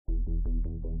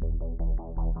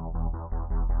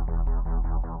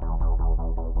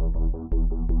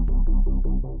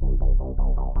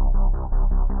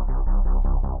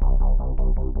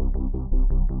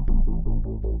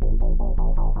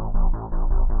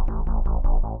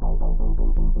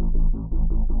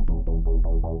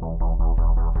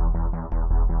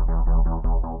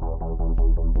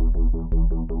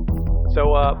So,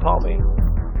 Palmy,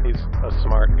 he's a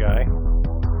smart guy.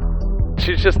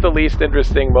 She's just the least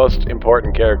interesting, most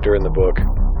important character in the book.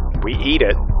 We eat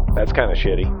it. That's kind of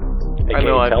shitty. I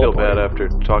know, I feel bad after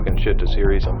talking shit to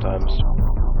Siri sometimes.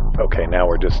 Okay, now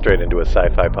we're just straight into a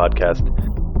sci-fi podcast.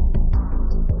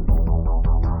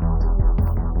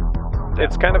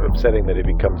 It's kind of upsetting that he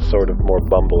becomes sort of more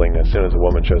bumbling as soon as a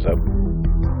woman shows up.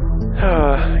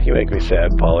 You make me sad,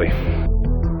 Polly.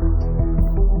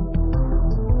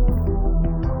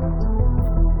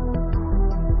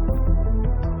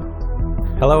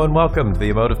 Hello and welcome to the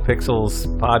Emotive Pixels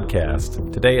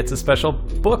podcast. Today it's a special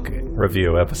book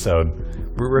review episode.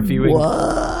 We're reviewing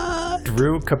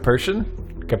Drew Caprician?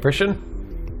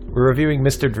 We're reviewing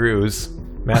Mr. Drew's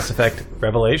Mass Effect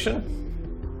Revelation.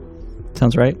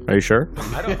 Sounds right. Are you sure?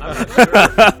 I'm not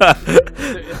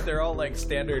sure if they're all like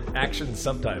standard action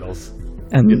subtitles.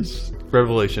 And Yes.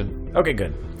 Revelation. Okay,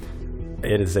 good.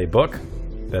 It is a book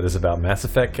that is about Mass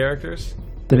Effect characters.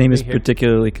 the name is Here.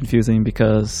 particularly confusing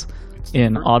because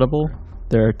in Audible,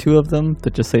 there are two of them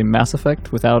that just say Mass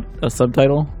Effect without a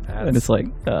subtitle. And it's like,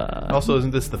 Also,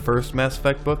 isn't this the first Mass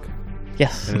Effect book?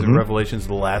 yes. And isn't Revelations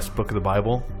the last book of the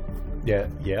Bible? Yeah,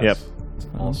 yes. Yep.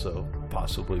 Also,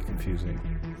 possibly confusing.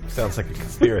 Sounds like a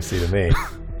conspiracy to me.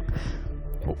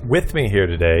 With me here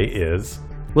today is...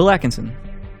 Will Atkinson.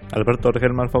 Alberto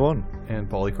Germán Favón. And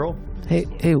Pauly Kroll. Hey,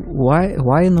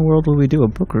 why in the world would we do a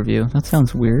book review? That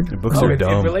sounds weird. The books Oh, are it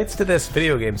dumb. relates to this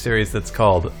video game series that's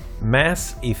called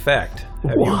Mass Effect.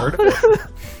 Have you heard of it?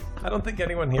 I don't think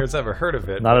anyone here has ever heard of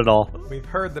it. Not at all. We've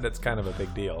heard that it's kind of a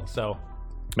big deal, so...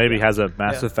 Maybe has a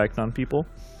mass effect on people.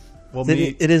 Well,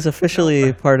 It is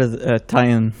officially part of a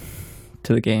tie-in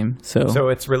to the game. So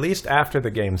it's released after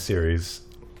the game series,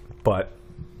 but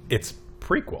it's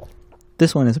prequel.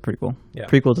 This one is a prequel. Yeah.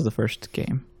 Prequel to the first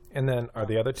game. And then are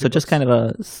the other two So just books- kind of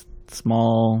a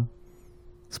small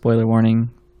spoiler warning.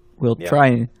 We'll Yeah.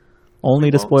 try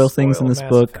only to Won't spoil things in spoil this Mass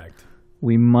book. Effect.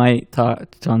 We might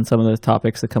touch on some of the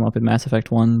topics that come up in Mass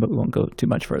Effect 1, but we won't go too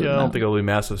much further Yeah, I than don't that. think it'll be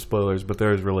massive spoilers, but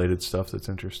there is related stuff that's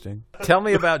interesting. Tell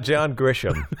me about John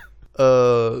Grisham.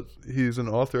 He's an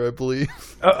author, I believe.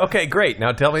 Oh, okay, great.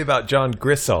 Now tell me about John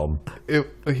Grissom.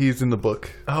 He's in the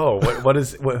book. Oh,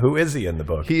 who is he in the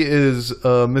book? He is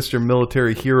Mr.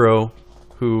 Military Hero,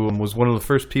 who was one of the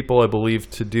first people, I believe,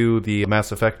 to do the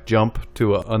Mass Effect jump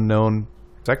to an unknown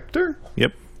sector?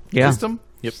 Yep. Yeah. System?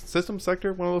 Yep. System,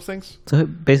 sector, one of those things? So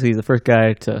basically, he's the first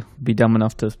guy to be dumb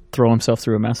enough to throw himself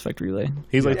through a Mass Effect relay.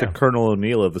 He's like the Colonel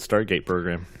O'Neill of the Stargate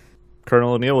program.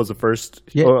 Colonel O'Neill was the first,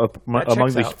 Yeah. among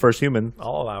checks the out. first human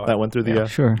I'll allow it. that went through the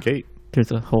Sure. gate.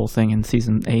 There's a whole thing in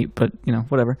Season 8, but,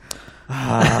 whatever.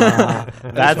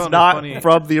 That's found it not funny-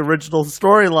 from the original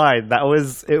storyline.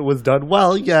 It was done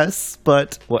well, yes,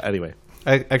 but well, anyway.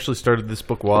 I actually started this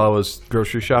book while I was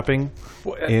grocery shopping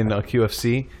in a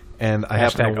QFC, and I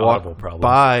happened to Audible walk problems.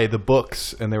 by the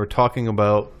books, and they were talking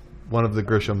about one of the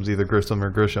Grishams, either Grissom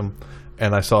or Grisham,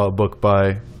 and I saw a book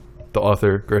by the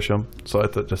author Grisham, so I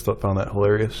found that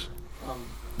hilarious.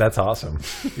 That's awesome.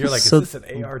 You're like, So- is this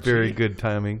an ARG? Very good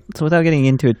timing. So without getting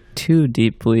into it too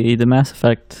deeply, the Mass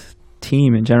Effect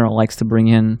team in general likes to bring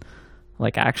in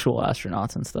like actual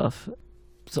astronauts and stuff.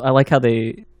 So I like how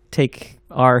they take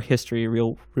our history,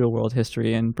 real world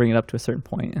history, and bring it up to a certain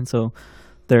point. And so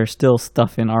there's still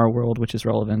stuff in our world which is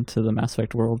relevant to the Mass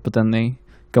Effect world, but then they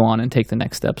go on and take the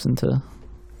next steps into.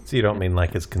 So you don't mean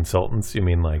like as consultants? You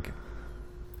mean like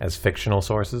as fictional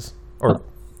sources or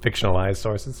fictionalized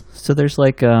sources? So there's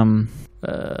like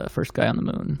first guy on the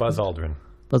moon, Buzz Aldrin.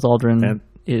 Buzz Aldrin And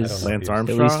is I don't Lance know. at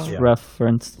Armstrong. least Yeah.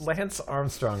 referenced. Lance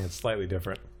Armstrong is slightly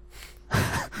different.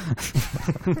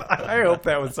 I hope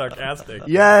that was sarcastic.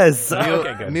 Yes.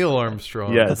 Okay, good. Neil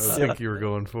Armstrong. Yes. I think you were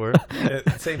going for.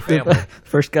 Same family.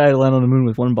 First guy to land on the moon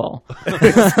with one ball.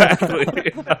 Exactly.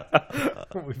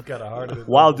 We've got a harder than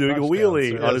While normal doing a touchdown,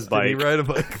 wheelie sir. on his Did he bike. ride a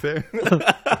bike there?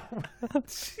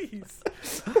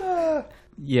 Jeez.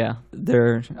 Yeah,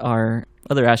 there are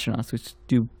other astronauts which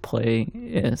do play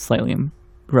slightly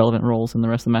relevant roles in the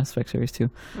rest of the Mass Effect series too.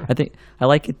 I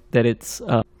like it that it's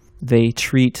they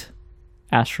treat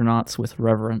astronauts with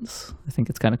reverence. I think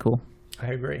it's kind of cool. I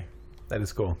agree. That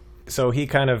is cool. So he's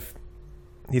kind of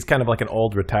like an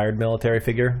old retired military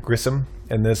figure, Grissom,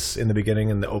 in the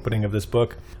beginning and the opening of this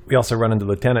book. We also run into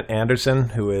Lieutenant Anderson,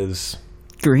 who is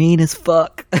Green as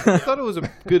fuck. I thought it was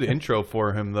a good intro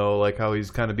for him, though, like how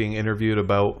he's kind of being interviewed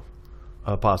about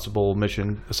a possible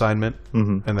mission assignment,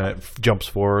 and then it jumps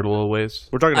forward a little ways.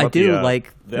 We're talking I about do the,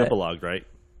 like the that- epilogue, right?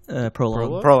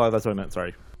 Prologue. Prologue, that's what I meant,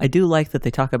 sorry. I do like that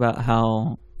they talk about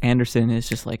how Anderson is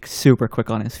just like super quick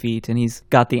on his feet and he's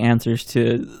got the answers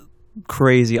to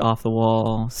crazy off the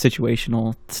wall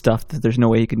situational stuff that there's no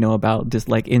way he could know about just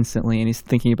like instantly, and he's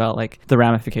thinking about like the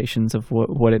ramifications of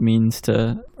what it means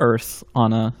to Earth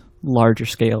on a larger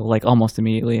scale, like almost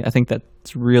immediately. I think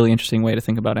that's a really interesting way to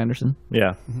think about Anderson.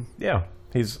 Yeah. Yeah,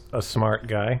 he's a smart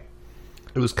guy.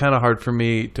 It was kind of hard for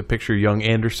me to picture young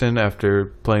Anderson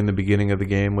after playing the beginning of the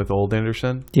game with old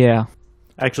Anderson. Yeah.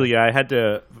 Actually, yeah, I had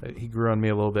to. He grew on me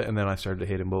a little bit, and then I started to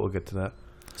hate him, but we'll get to that.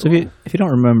 So if you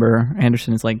don't remember,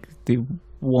 Anderson is like the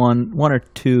one or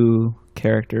two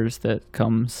characters that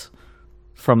comes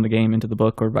from the game into the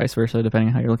book, or vice versa, depending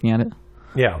on how you're looking at it.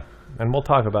 Yeah, and we'll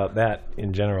talk about that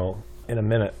in general in a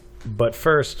minute. But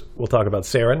first, we'll talk about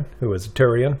Saren, who is a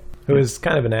Turian, who is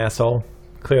kind of an asshole,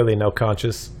 clearly no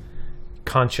conscience,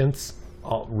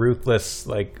 all ruthless,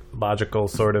 like logical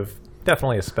sort of,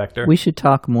 definitely a Spectre. We should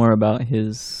talk more about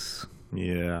his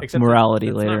Except morality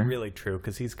that's later. not really true,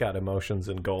 because he's got emotions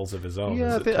and goals of his own.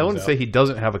 Yeah, as it I wouldn't turns say out. he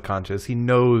doesn't have a conscience. He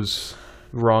knows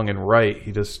wrong and right.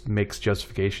 He just makes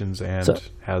justifications and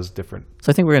has different...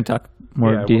 So I think we're going to talk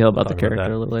more Yeah, detail we'll about the talk about character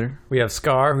that. a little later. We have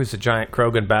Scar, who's a giant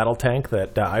Krogan battle tank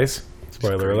that dies.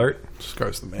 Spoiler alert.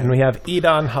 Scar's the man. And we have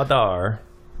Edan Hadar,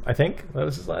 I think that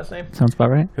was his last name, Sounds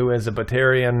about right. who is a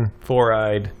Batarian,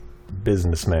 four-eyed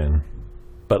businessman,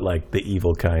 but like the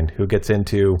evil kind, who gets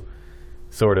into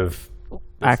sort of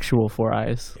Actual four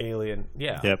eyes. alien,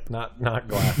 Yep. not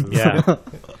glasses. Yeah.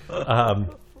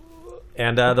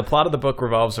 And the plot of the book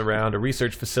revolves around a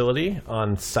research facility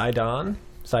on Sidon,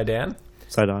 Sidon.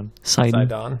 Sidon.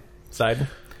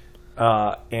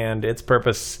 and its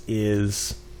purpose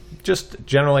is just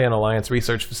generally an Alliance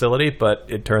research facility, but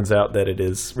it turns out that it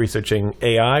is researching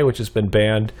AI, which has been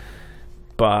banned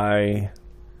by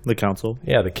The council.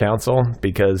 the Council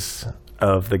because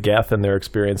of the Geth and their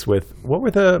experience with, what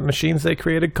were the machines they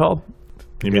created called?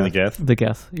 You mean the Geth? The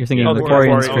Geth. You're thinking Oh, of the the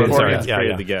Quarians. Quarians. created- Sorry. Quarians Yeah,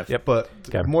 created yeah. the Geth. Yep. But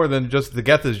Okay. more than just... The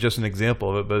Geth is just an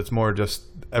example of it, but it's more just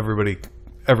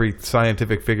every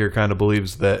scientific figure kind of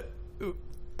believes that,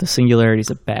 The singularity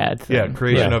is a bad thing.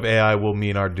 creation Yeah. of AI will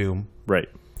mean our doom. Right.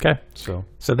 Okay. So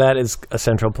So that is a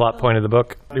central plot point of the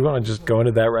book. Do you want to just go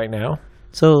into that right now?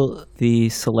 So the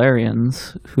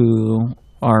Solarians, who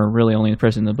are really only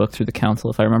present in the book through the Council,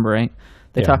 if I remember right,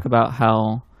 they Yeah. talk about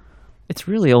how it's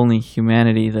really only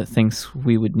humanity that thinks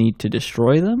we would need to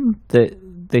destroy them. That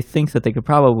they think that they could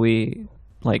probably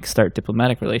like start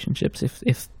diplomatic relationships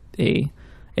if a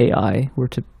AI were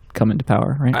to come into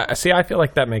power, right? I feel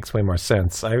like that makes way more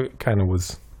sense. I kind of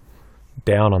was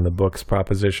down on the book's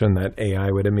proposition that AI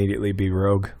would immediately be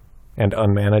rogue and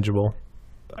unmanageable.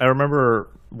 I remember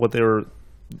what they were.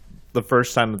 The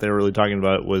first time that they were really talking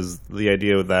about it was the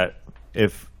idea that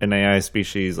if an AI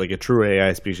species, like a true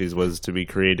AI species, was to be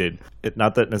created,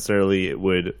 not that necessarily it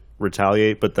would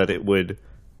retaliate, but that it would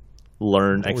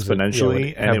learn What was it? Yeah, exponentially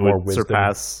would and have it more would wisdom.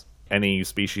 surpass any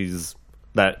species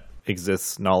that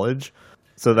exists knowledge.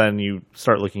 So then you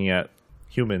start looking at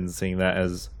humans, seeing that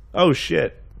as, oh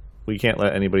shit, we can't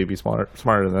let anybody be smarter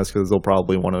than us because they'll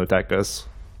probably want to attack us,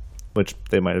 which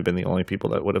they might have been the only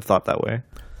people that would have thought that way.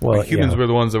 Well, humans yeah. were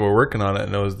the ones that were working on it,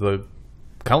 and it was the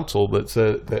council that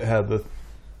had the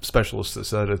specialists that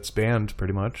said it's banned,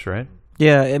 pretty much, right?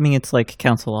 Yeah, I mean it's like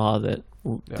council law that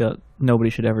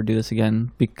nobody should ever do this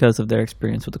again because of their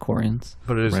experience with the Quarians.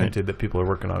 But it is Right. hinted that people are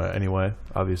working on it anyway.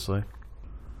 Obviously,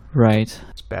 Right.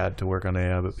 it's bad to work on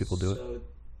AI, but people do it.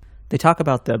 They talk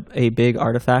about a big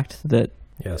artifact that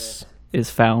Yes. is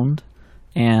found,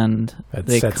 and That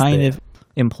they sets kind the- of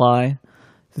imply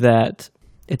that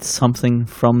it's something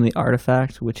from the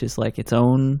artifact, which is like its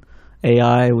own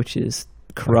AI, which is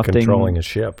corrupting Controlling a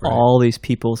ship, right? all these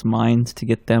people's minds to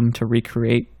get them to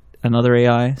recreate another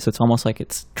AI. So it's almost like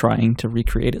it's trying to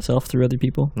recreate itself through other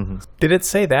people. Did it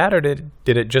say that, or did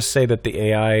it just say that the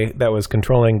AI that was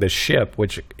controlling the ship,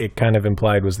 which it kind of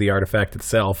implied was the artifact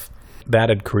itself, that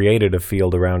had created a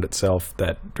field around itself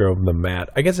that drove them mad?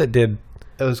 I guess it did.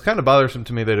 It was kind of bothersome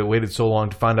to me that it waited so long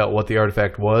to find out what the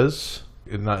artifact was.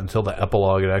 Not until the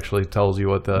epilogue it actually tells you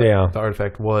what the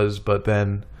artifact was. But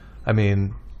then, I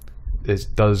mean, it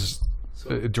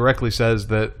directly says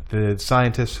that the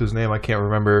scientist whose name I can't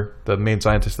remember, the main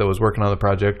scientist that was working on the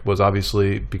project, was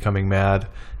obviously becoming mad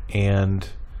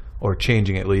or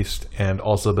changing at least, and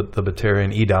also the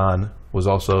Batarian Edan was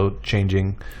also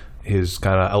changing his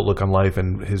kind of outlook on life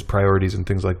and his priorities and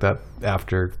things like that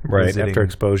after visiting. After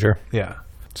exposure. Yeah.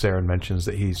 Saren mentions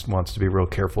that he wants to be real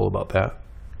careful about that.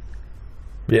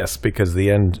 Yes, because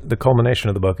the culmination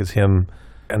of the book is him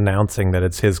announcing that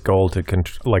it's his goal to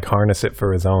harness it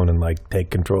for his own and like take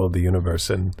control of the universe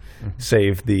and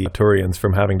save the Turians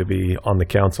from having to be on the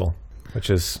council, which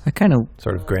is I kind of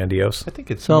sort of grandiose. I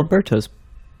think it's so Alberto's.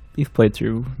 You've played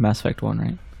through Mass Effect 1,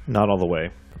 right? Not all the way.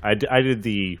 I did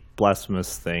the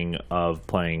blasphemous thing of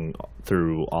playing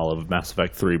through all of Mass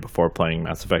Effect 3 before playing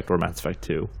Mass Effect or Mass Effect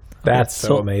 2. That's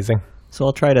so amazing. So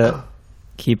I'll try to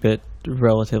keep it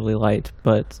relatively light,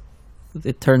 but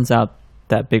it turns out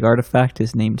that big artifact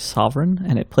is named Sovereign,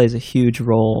 and it plays a huge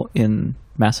role in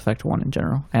Mass Effect 1 in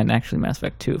general, and actually Mass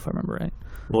Effect 2, if I remember right.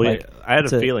 Well, yeah, I had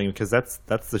a feeling, because that's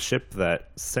the ship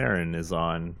that Saren is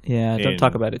on. Yeah, don't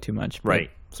talk about it too much. Right.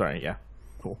 Sorry, yeah.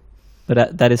 Cool.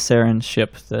 But that is Saren's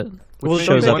ship that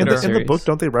shows up in the book.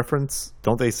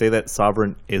 Don't they say that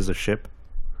Sovereign is a ship?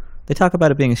 They talk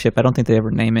about it being a ship. I don't think they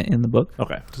ever name it in the book.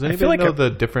 Okay. Does anybody know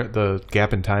the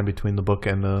gap in time between the book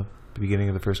and the beginning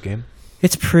of the first game?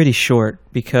 It's pretty short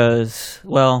because,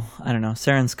 well, I don't know.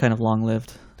 Saren's kind of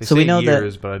long-lived. So we know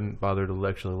years, but I didn't bother to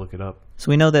actually look it up. So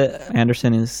we know that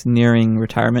Anderson is nearing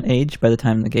retirement age by the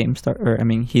time the game starts.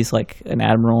 He's like an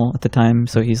admiral at the time,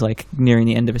 so he's like nearing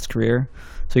the end of his career.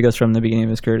 So he goes from the beginning of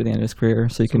his career to the end of his career.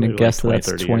 So you can guess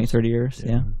that's 20, 30 years.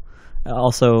 Yeah.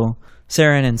 Also,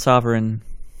 Saren and Sovereign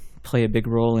play a big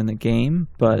role in the game,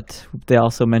 but they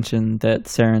also mentioned that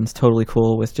Saren's totally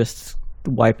cool with just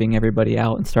wiping everybody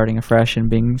out and starting afresh and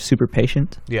being super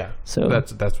patient. Yeah. So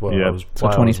that's what I was. So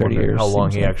 20, 30 years. How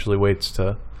long he actually waits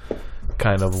to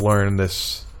kind of learn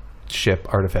this ship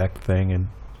artifact thing and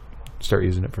start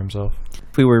using it for himself.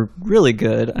 If we were really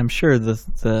good, I'm sure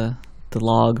the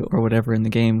log or whatever in the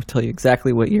game would tell you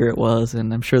exactly what year it was,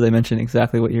 and I'm sure they mention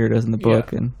exactly what year it is in the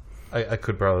book. Yeah. And I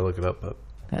could probably look it up, but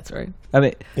that's right. I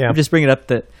mean, I'm just bringing up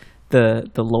that the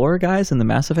lore guys in the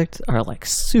Mass Effect are like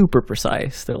super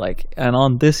precise. They're like, and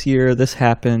on this year, this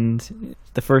happened.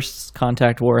 The first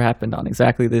Contact War happened on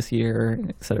exactly this year,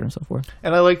 et cetera, and so forth.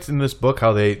 And I liked in this book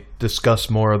how they discuss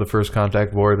more of the first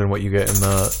Contact War than what you get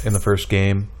in the first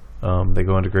game. They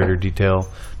go into greater detail,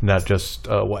 not just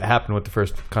what happened with the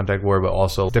first Contact War, but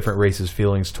also different races'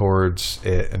 feelings towards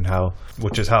it, and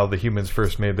which is how the humans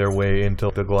first made their way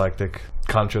into the galactic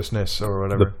consciousness or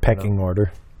whatever. The pecking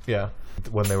order. Yeah,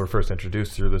 when they were first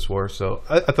introduced through this war. So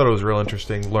I thought it was real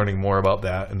interesting learning more about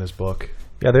that in this book.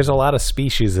 Yeah, there's a lot of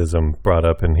speciesism brought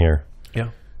up in here. Yeah.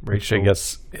 Which I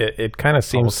guess it kind of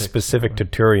seems specific to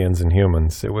Turians and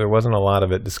humans. There wasn't a lot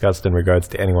of it discussed in regards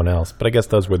to anyone else, but I guess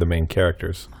those were the main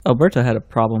characters. Alberta had a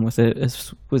problem with it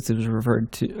as it was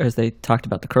referred to as they talked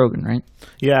about the Krogan, right?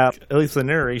 Yeah, at least the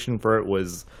narration for it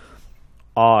was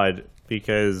odd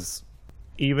because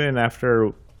even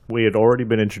after we had already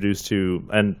been introduced to,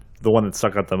 and the one that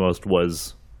stuck out the most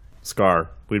was Scar.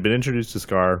 We'd been introduced to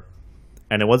Scar,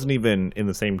 and it wasn't even in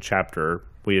the same chapter.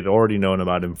 We had already known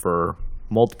about him for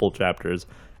multiple chapters,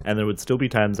 and there would still be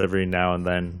times every now and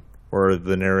then where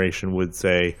the narration would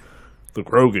say, the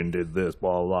Krogan did this,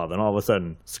 blah, blah, blah. Then all of a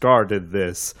sudden, Scar did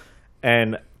this.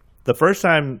 And the first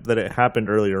time that it happened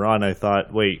earlier on, I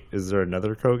thought, wait, is there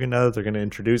another Krogan now that they're going to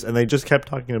introduce? And they just kept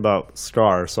talking about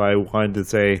Scar, so I wanted to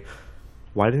say,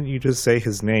 why didn't you just say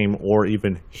his name or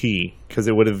even he? Because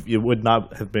it would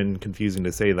not have been confusing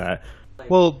to say that.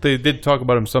 Well, they did talk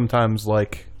about him sometimes,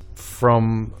 like,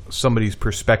 from somebody's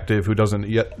perspective who doesn't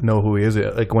yet know who he is.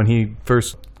 Like when he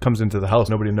first comes into the house,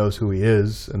 nobody knows who he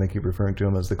is, and they keep referring to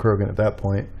him as the Krogan at that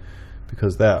point,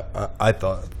 because that, I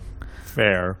thought.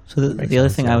 Fair. So the other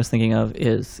thing I was thinking of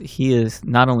is he is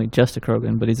not only just a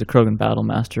Krogan, but he's a Krogan Battle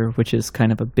Master, which is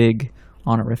kind of a big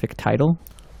honorific title.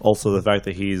 Also, the fact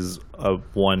that he's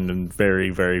one and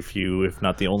very, very few, if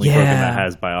not the only Krogan that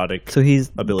has biotic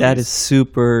abilities. That is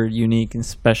super unique and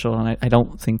special, and I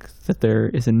don't think that there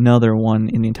is another one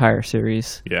in the entire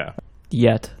series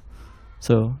yet.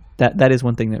 So that is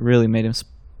one thing that really made him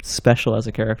special as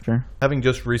a character. Having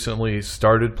just recently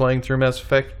started playing through Mass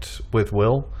Effect with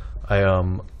Will, I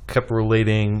kept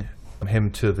relating him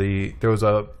to there was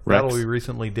a battle we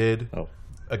recently did.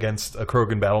 Against a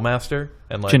Krogan Battle Master,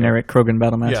 and like generic Krogan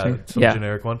Battle Master,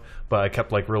 generic one. But I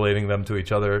kept like relating them to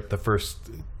each other. The first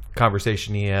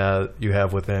conversation you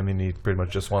have with him, and he pretty much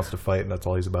just wants to fight, and that's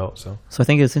all he's about. So I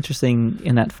think it's interesting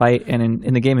in that fight, and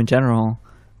in the game in general.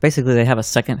 Basically, they have a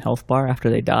second health bar after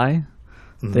they die.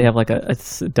 Mm-hmm. They have like a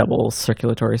double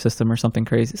circulatory system or something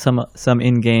crazy. Some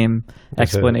in-game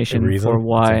explanation for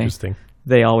why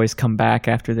they always come back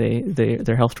after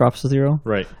their health drops to 0.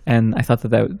 Right, and I thought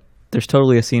that. There's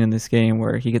totally a scene in this game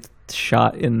where he gets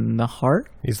shot in the heart.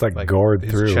 He's like gored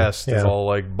through. His chest is all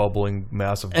like bubbling,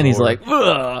 massive. And he's like,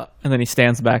 ugh! And then he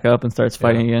stands back up and starts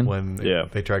fighting again. When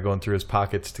they try going through his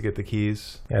pockets to get the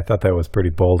keys. Yeah, I thought that was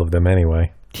pretty bold of them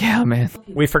anyway. Yeah, man.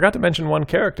 We forgot to mention one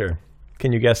character.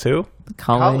 Can you guess who?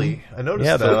 Kali. I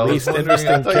noticed that. The least interesting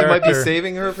I thought character. You might be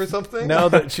saving her for something. No,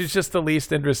 she's just the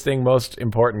least interesting, most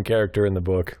important character in the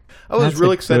book. I was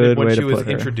real excited when she was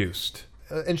introduced.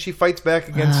 And she fights back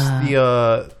against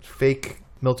the fake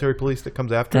military police that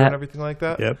comes after her and everything like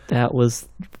that. Yep. That was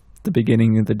the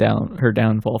beginning of her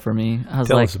downfall for me. I was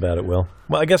Tell us about it, Will.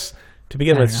 Well, I guess to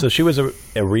begin with, so she was a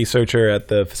researcher at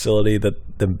the facility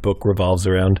that the book revolves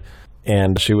around,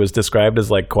 and she was described as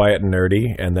like quiet and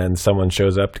nerdy, and then someone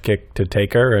shows up to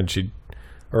take her, and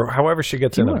however she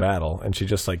gets in a battle, and she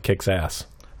just like kicks ass.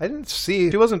 I didn't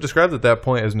see. She wasn't described at that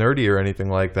point as nerdy or anything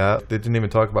like that. They didn't even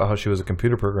talk about how she was a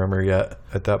computer programmer yet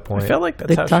at that point. I felt like that's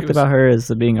they how talked she was. about her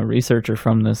as being a researcher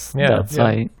from that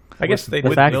site. I guess they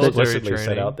the fact that explicitly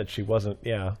set out that she wasn't.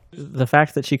 Yeah, the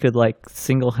fact that she could like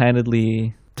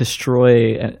single-handedly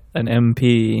destroy an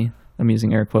MP. I'm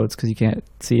using air quotes because you can't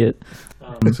see it.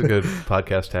 It's a good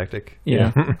podcast tactic.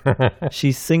 Yeah.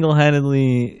 She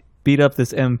single-handedly beat up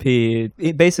this MP.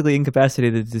 It basically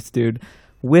incapacitated this dude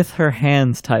with her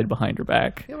hands tied behind her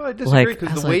back. Yeah, well, I disagree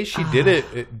because the way she did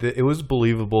it was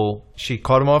believable. She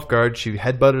caught him off guard. She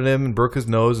headbutted him and broke his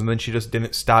nose, and then she just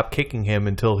didn't stop kicking him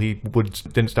until he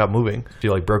didn't stop moving. She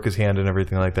like broke his hand and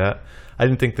everything like that. I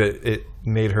didn't think that it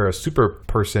made her a super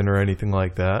person or anything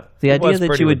like that. The idea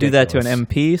that she would do that to an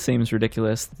MP seems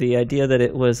ridiculous. The idea that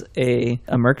it was a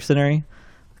mercenary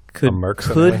could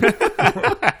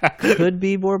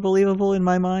be more believable in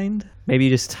my mind. Maybe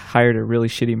you just hired a really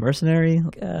shitty mercenary.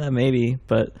 Maybe,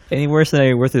 but any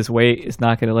mercenary worth his weight is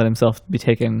not going to let himself be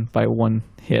taken by one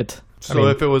hit. So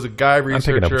if it was a guy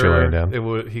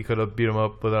researcher, he could have beat him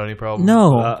up without any problem.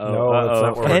 No, that's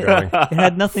not where we're going. It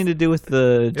had nothing to do with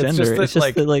the gender. It's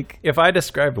just that if I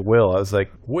described Will, I was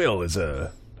like, Will is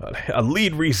a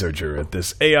lead researcher at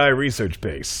this AI research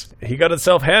base. He got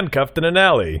himself handcuffed in an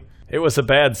alley. It was a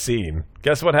bad scene.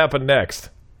 Guess what happened next?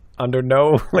 Under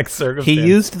no circumstance. He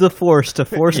used the force to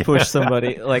push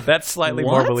somebody. Like that's slightly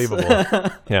more believable.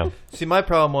 Yeah. See, my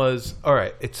problem was, all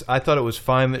right, I thought it was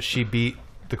fine that she beat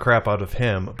the crap out of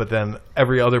him, but then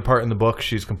every other part in the book,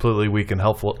 she's completely weak and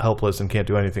helpless and can't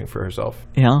do anything for herself.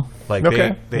 Yeah. Like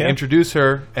they introduce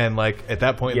her, and like at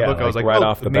that point in the book, I was like, right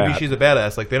off the maybe bat. she's a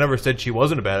badass. Like they never said she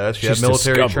wasn't a badass. She had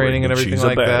military training and everything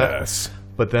like that.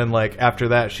 But then, like, after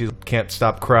that, she can't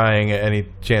stop crying at any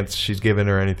chance she's given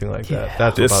or anything like that.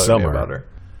 That's what bothers me about her.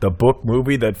 The book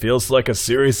movie that feels like a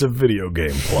series of video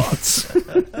game plots.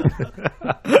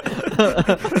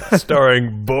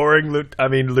 Starring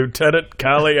Lieutenant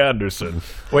Callie Anderson.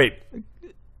 Wait.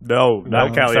 No,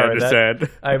 not Callie Anderson.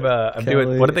 I'm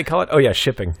doing, what did they call it? Oh, yeah,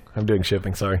 shipping. I'm doing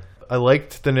shipping, sorry. I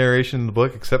liked the narration in the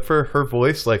book, except for her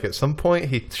voice. Like, at some point,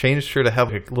 he changed her to have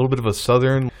a little bit of a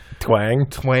southern twang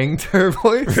to her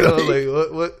voice. Really? So I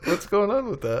was like, what's going on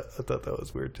with that? I thought that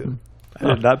was weird, too.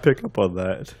 I did not pick up on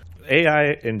that.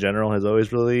 AI, in general, has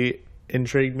always really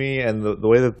intrigued me, and the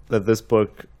way that this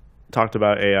book talked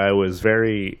about AI was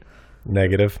very...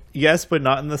 negative. Yes, but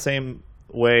not in the same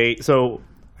way. So,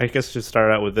 I guess to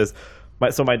start out with this,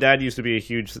 my dad used to be a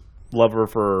huge lover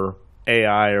for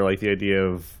AI, or like the idea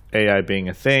of AI being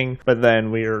a thing, but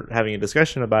then we were having a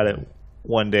discussion about it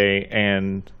one day,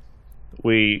 and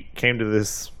we came to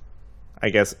this, I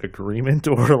guess, agreement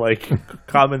or like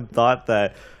common thought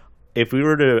that if we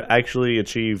were to actually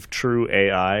achieve true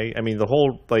AI, I mean, the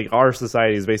whole, like, our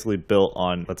society is basically built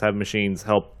on let's have machines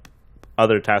help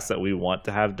other tasks that we want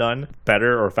to have done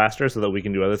better or faster so that we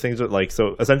can do other things. Like,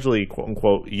 so essentially, quote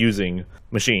unquote, using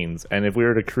machines. And if we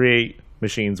were to create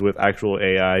machines with actual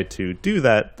AI to do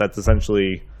that, that's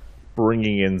essentially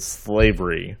bringing in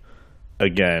slavery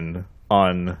again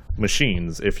on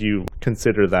machines, if you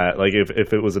consider that, like,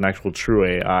 if it was an actual true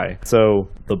AI. So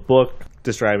the book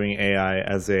describing AI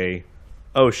as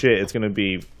it's going to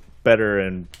be better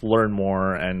and learn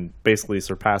more and basically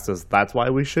surpass us, that's why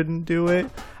we shouldn't do it.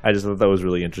 I just thought that was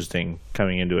really interesting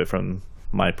coming into it from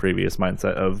my previous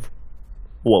mindset of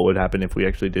what would happen if we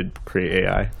actually did create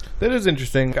AI. That is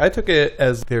interesting. I took it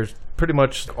as there's pretty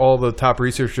much all the top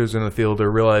researchers in the field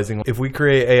are realizing if we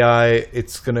create AI,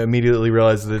 it's going to immediately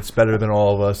realize that it's better than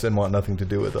all of us and want nothing to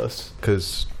do with us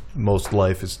because most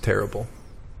life is terrible.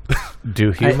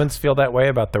 Do humans feel that way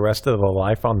about the rest of the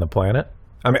life on the planet?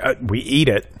 I mean, we eat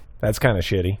it. That's kind of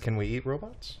shitty. Can we eat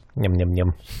robots? Yum, yum,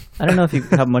 yum. I don't know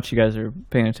how much you guys are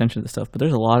paying attention to this stuff, but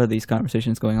there's a lot of these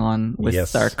conversations going on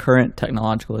with our current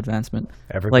technological advancement.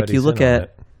 Everybody's like, you look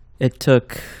at it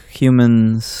took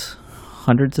humans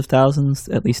hundreds of thousands,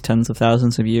 at least tens of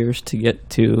thousands of years to get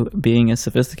to being as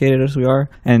sophisticated as we are,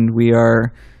 and we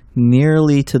are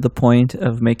nearly to the point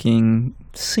of making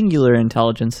singular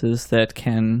intelligences that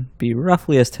can be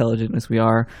roughly as intelligent as we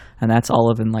are, and that's all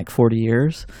of in like 40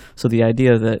 years. So the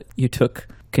idea that you took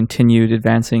continued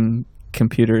advancing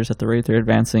computers at the rate they're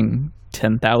advancing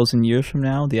 10,000 years from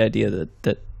now, the idea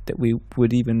that we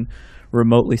would even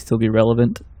remotely still be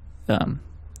relevant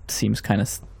seems kind of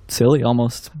silly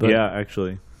almost. But yeah,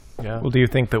 actually. Yeah. Well, do you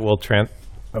think that we'll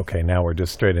Okay, now we're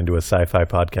just straight into a sci-fi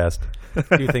podcast.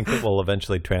 Do you think that we'll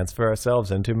eventually transfer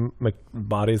ourselves into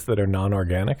bodies that are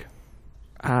non-organic?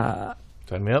 Sign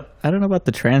me up. I don't know about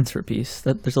the transfer piece.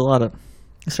 There's a lot of.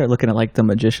 I start looking at like the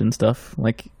magician stuff.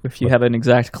 Like if you have an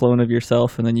exact clone of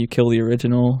yourself and then you kill the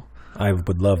original. I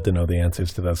would love to know the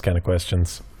answers to those kind of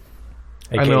questions.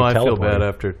 I know I feel bad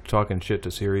after talking shit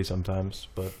to Siri sometimes,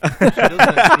 but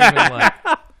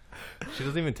she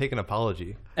doesn't even take an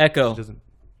apology. Echo.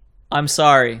 I'm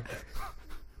sorry.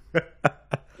 Don't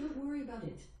worry about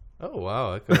it. Oh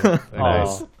wow, Echo.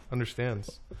 Nice.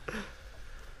 Understands.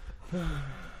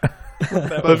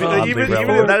 But even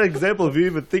in that example, if you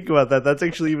even think about that, that's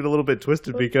actually even a little bit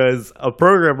twisted because a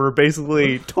programmer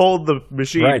basically told the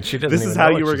machine, right, she this is how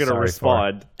you were going to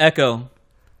respond. Echo,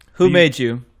 who made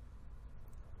you?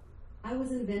 I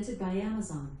was invented by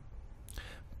Amazon.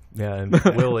 Yeah, and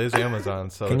Will is Amazon,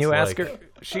 so can you ask her?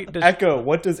 Echo,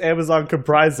 what does Amazon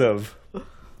comprise of?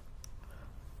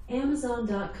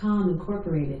 Amazon.com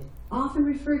Incorporated, often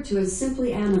referred to as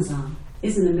simply Amazon,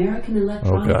 is an American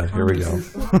electronic here we go.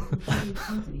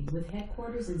 company with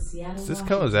headquarters in Seattle. Does this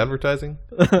count as advertising?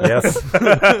 Yes.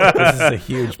 This is a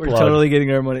huge plug. We're totally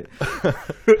getting our money.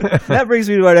 That brings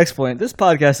me to our next point. This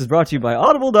podcast is brought to you by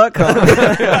Audible.com.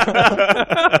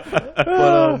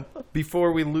 But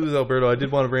before we lose Alberto, I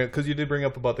did want to bring up, because you did bring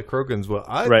up about the Krogans. What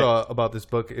I thought about this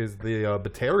book is the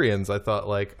Batarians. I thought,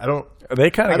 like, I don't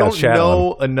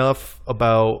know enough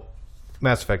about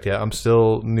Mass Effect yet. I'm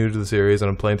still new to the series, and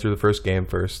I'm playing through the first game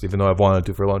first, even though I've wanted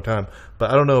to for a long time.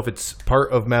 But I don't know if it's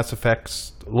part of Mass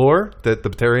Effect's lore that the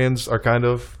Batarians are kind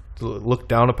of looked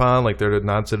down upon, like they're the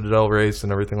non-Citadel race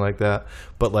and everything like that.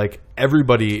 But like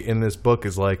everybody in this book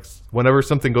is like, whenever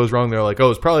something goes wrong, they're like,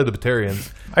 "Oh, it's probably the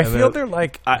Batarians." I feel they're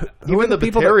like, even the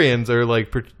Batarians are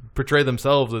like portray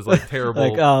themselves as like terrible.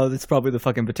 Like, oh, it's probably the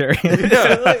fucking Batarians.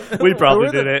 Yeah, we probably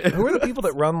did it. Who are the people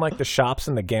that run like the shops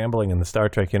and the gambling in the Star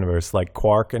Trek universe, like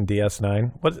Quark and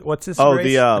DS9? What's his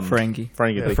race? the Ferengi.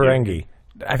 The Ferengi.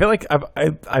 I feel like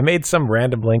I made some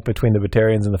random link between the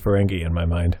Batarians and the Ferengi in my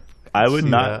mind. I would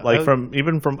not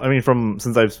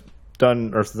since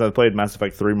I've played Mass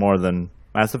Effect 3 more than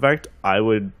Mass Effect, I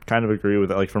would kind of agree with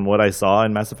it. Like from what I saw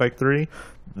in Mass Effect 3,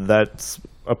 that's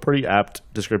a pretty apt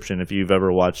description if you've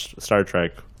ever watched Star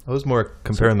Trek. I was more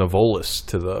comparing the Volus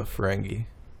to the Ferengi.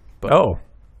 But,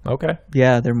 okay.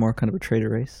 Yeah, they're more kind of a traitor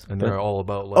race. And they're all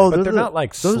about like... but they're not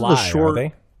like Sly, are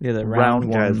they? Yeah, the round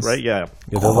ones. guys, right? Yeah.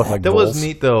 They look like that bulls. was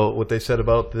neat, though, what they said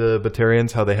about the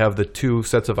Batarians, how they have the two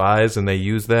sets of eyes, and they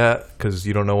use that because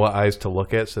you don't know what eyes to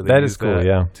look at. So they that use is cool,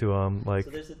 yeah. To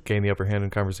gain the upper hand in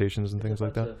conversations and things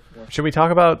like that. Should we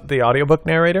talk about the audiobook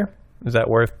narrator? Is that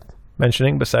worth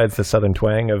mentioning, besides the southern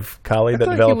twang of Kali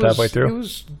that developed halfway through? He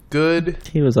was good.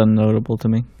 He was unnotable to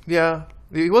me. Yeah,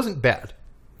 he wasn't bad.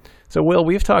 So, Will,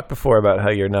 we've talked before about how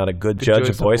you're not a good judge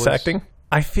of voice acting.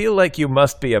 I feel like you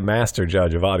must be a master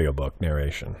judge of audiobook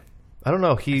narration. I don't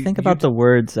know. Think about the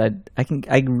words. I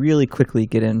really quickly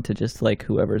get into just like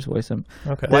whoever's voice him.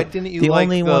 Okay. Why didn't you like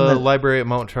the library at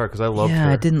Mount Char? Because I loved her.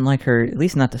 Yeah, I didn't like her. At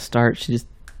least not to start. She just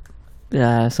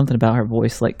something about her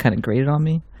voice like kind of grated on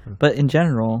me. But in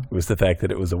general, it was the fact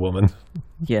that it was a woman.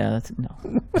 Yeah, no.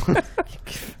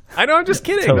 I know, I'm just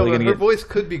kidding. Totally her voice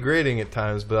could be grating at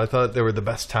times, but I thought there were the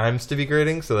best times to be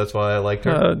grating, so that's why I liked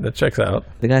her. That checks out.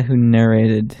 The guy who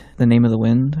narrated The Name of the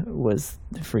Wind was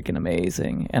freaking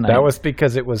amazing. And that was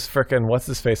because it was frickin'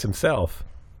 what's-his-face himself.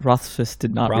 Rothfuss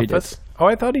did not read it. Oh,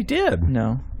 I thought he did.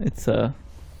 No, it's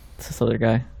this other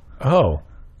guy. Oh.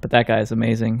 But that guy is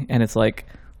amazing, and it's like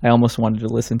I almost wanted to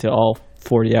listen to all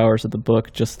 40 hours of the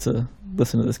book just to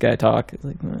listen to this guy talk. It's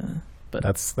like, but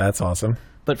that's awesome.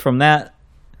 But from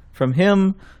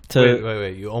him to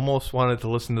wait, you almost wanted to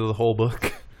listen to the whole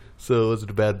book, so was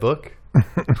it a bad book?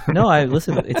 No, I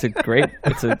listened. It's a great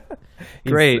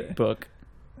book.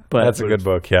 But that's a good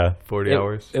book. Yeah, 40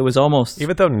 hours. It was almost,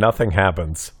 even though nothing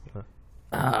happens.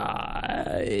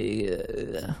 A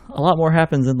lot more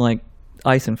happens in like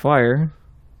Ice and Fire.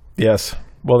 Yes.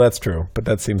 Well, that's true, but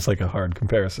that seems like a hard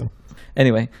comparison.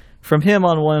 Anyway, from him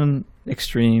on one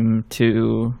extreme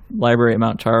to Library at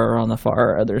Mount Char on the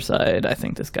far other side, I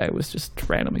think this guy was just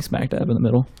randomly smack dab in the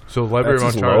middle. So Library at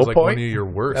Mount Char is like one of your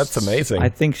worst. That's amazing. I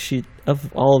think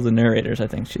of all of the narrators, I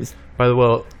think she's... By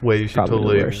the way, you should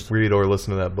totally read or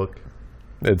listen to that book.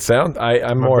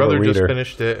 I'm more of a reader. My brother just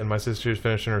finished it, and my sister's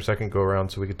finishing her second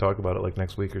go-around, so we could talk about it like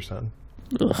next week or something.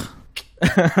 Ugh.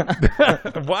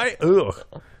 Why? Ugh.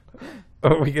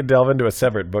 We could delve into a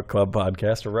separate book club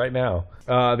podcast right now.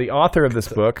 The author of this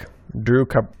book, Drew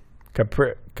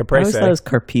Caprese. I always thought it was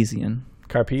Carpesian.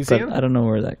 Carpesian? But I don't know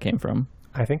where that came from.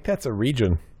 I think that's a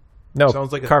region. No,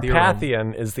 Sounds like a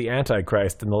Carpathian is the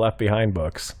Antichrist in the Left Behind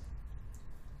books.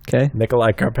 Okay.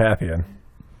 Nikolai Carpathian.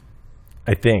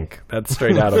 I think that's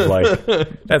straight out of I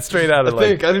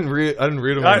didn't read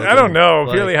them. I don't know.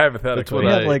 Purely hypothetically.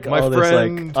 We have all this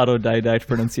autodidact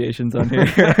pronunciations on here.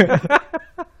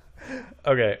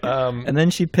 Okay. And then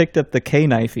she picked up the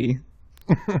K-knifey.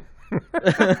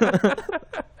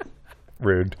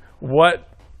 Rude. What?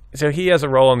 So he has a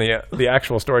role in the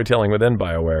actual storytelling within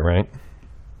BioWare, right?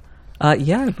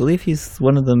 Yeah, I believe he's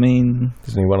one of the main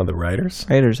Isn't he one of the writers?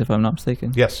 writers, if I'm not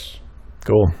mistaken. Yes,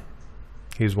 Cool.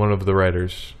 he's one of the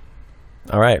writers.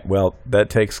 All right. Well, that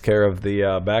takes care of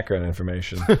the background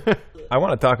information. I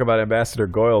want to talk about Ambassador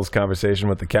Goyle's conversation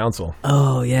with the council.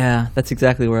 Oh, yeah. That's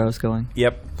exactly where I was going.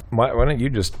 Yep. Why don't you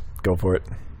just go for it?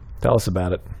 Tell us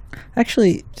about it.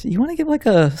 Actually, you want to give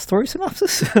a story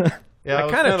synopsis? Yeah,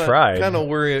 I kinda tried. Kind of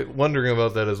wondering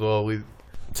about that as well.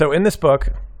 So in this book,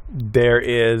 there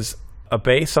is a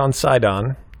base on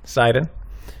Sidon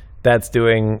that's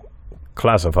doing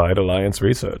classified Alliance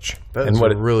research. That's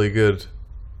a really good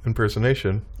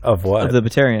impersonation. Of what? Of the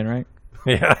Batarian, right?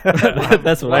 Yeah.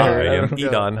 That's what I heard.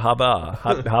 Edon, Hadaba.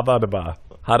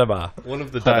 One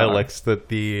of the dialects that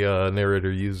the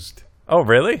narrator used. Oh,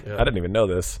 really? Yeah. I didn't even know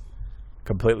this.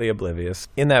 Completely oblivious.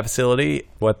 In that facility,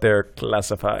 what they're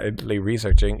classifiedly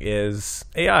researching is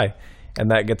AI. And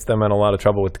that gets them in a lot of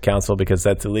trouble with the council because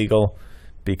that's illegal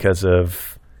because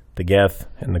of the Geth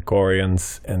and the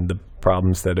Quarians and the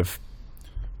problems that have...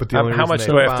 But the only how much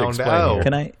do I have to explain here?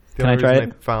 Can I try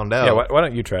it? Found out. Yeah, why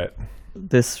don't you try it?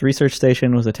 This research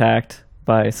station was attacked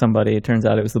by somebody. It turns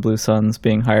out it was the Blue Suns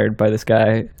being hired by this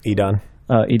guy, Edon.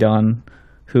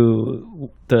 who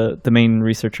the main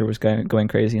researcher was going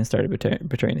crazy and started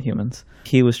betraying the humans.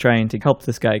 He was trying to help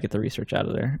this guy get the research out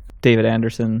of there. David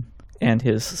Anderson and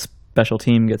his special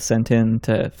team gets sent in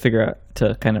to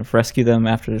kind of rescue them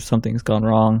after something's gone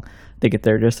wrong. They get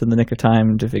there just in the nick of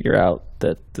time to figure out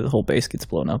that the whole base gets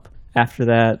blown up. After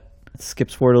that, it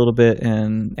skips forward a little bit,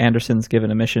 and Anderson's given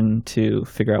a mission to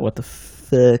figure out what the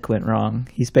fuck went wrong.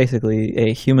 He's basically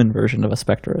a human version of a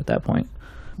Spectre at that point,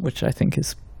 which I think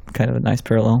is kind of a nice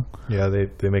parallel. Yeah,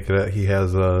 they make it.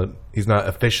 He's not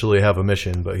officially have a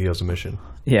mission, but he has a mission.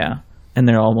 Yeah, and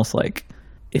they're almost like,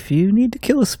 if you need to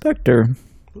kill a Spectre,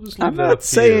 I'm not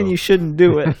saying you shouldn't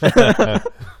do it.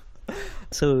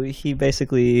 So he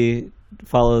basically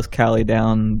follows Callie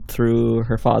down through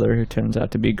her father, who turns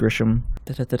out to be Grisham.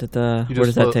 You Where just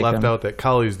does that take left them? out that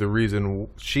Callie's the reason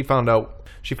she found out.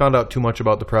 She found out too much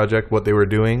about the project, what they were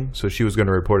doing, so she was going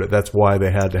to report it. That's why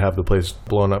they had to have the place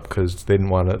blown up, because they didn't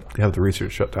want to have the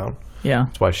research shut down. Yeah.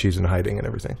 That's why she's in hiding and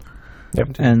everything.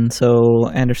 Yep. And so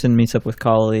Anderson meets up with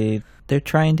Callie. They're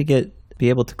trying to be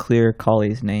able to clear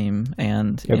Collie's name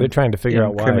and Yeah, they're trying to figure out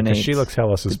why, because incriminate she looks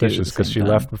hella suspicious the because she same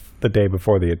time. left the day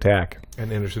before the attack.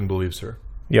 And Anderson believes her,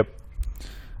 Yep.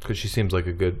 because she seems like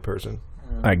a good person.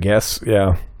 I guess,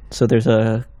 yeah. So there's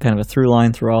a kind of a through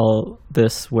line through all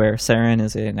this where Saren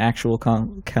is an actual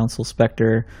council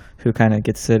Spectre who kind of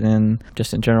gets it in.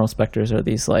 Just in general, Spectres are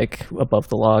these like above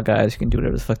the law guys who can do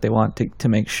whatever the fuck they want to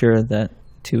make sure that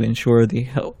to ensure the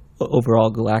overall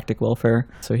galactic welfare.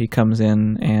 So he comes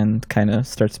in and kind of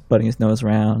starts butting his nose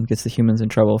around, gets the humans in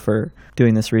trouble for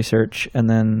doing this research, and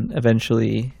then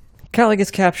eventually Callie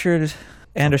gets captured.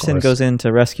 Anderson goes in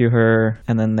to rescue her,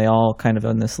 and then they all kind of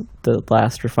on the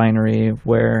last refinery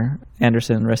where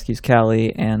Anderson rescues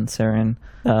Callie, and Saren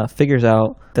figures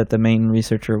out that the main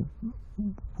researcher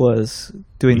was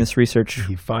doing this research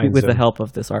with the help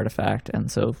of this artifact, and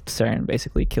so Saren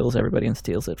basically kills everybody and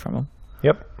steals it from him.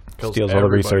 Yep. Kills Steals all the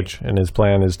everybody. research, and his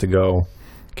plan is to go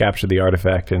capture the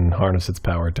artifact and harness its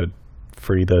power to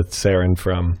free the Saren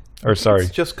from... Or, sorry.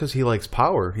 It's just because he likes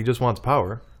power. He just wants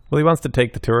power. Well, he wants to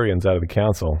take the Turians out of the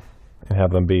council and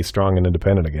have them be strong and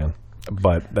independent again.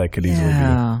 But that could easily be...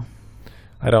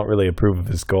 I don't really approve of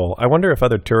his goal. I wonder if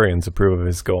other Turians approve of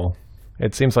his goal.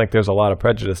 It seems like there's a lot of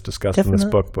prejudice discussed in this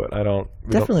book, but I don't...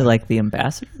 Definitely like the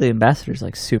ambassador. The ambassador's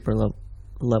like super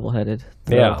level-headed.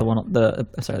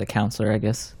 The counselor, I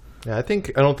guess. Yeah, I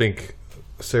don't think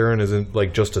Saren isn't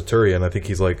like just a Turian. I think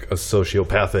he's like a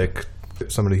sociopathic,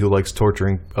 somebody who likes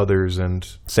torturing others and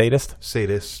Sadist?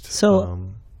 So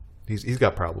he's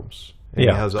got problems. And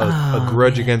Yeah. he has a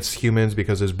grudge against humans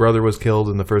because his brother was killed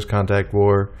in the First Contact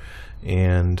War,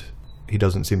 and he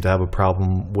doesn't seem to have a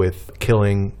problem with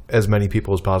killing as many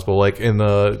people as possible. Like in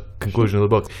the conclusion of the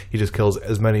book, he just kills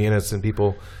as many innocent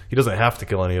people. He doesn't have to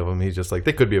kill any of them. He's just like,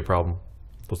 they could be a problem.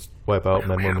 Let's wipe out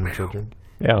men, women, and children.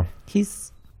 Yeah. And he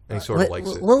sort of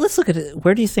likes it. Well, let's look at it.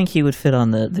 Where do you think he would fit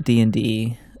on the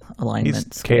D&D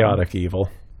alignment? He's chaotic evil.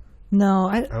 No,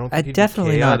 I don't think I he'd be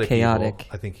definitely not evil. chaotic.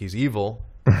 I think he's evil.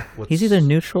 He's either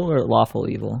neutral or lawful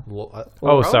evil.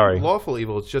 Sorry. Lawful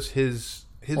evil. It's just his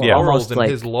morals and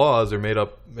his laws are made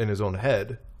up in his own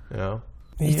head. You know,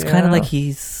 it's kind of like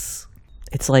it's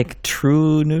like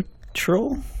true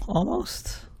neutral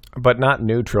almost. But not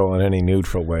neutral in any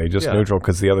neutral way, just neutral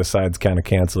because the other sides kind of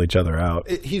cancel each other out.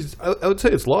 I would say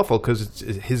it's lawful because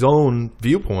it's his own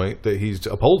viewpoint that he's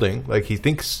upholding. Like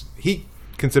he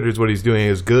considers what he's doing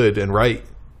as good and right.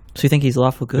 So you think he's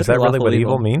lawful good? Is that really what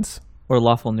evil means? Or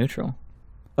lawful neutral?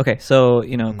 Okay, so,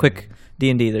 quick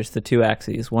D&D, there's the two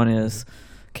axes. One is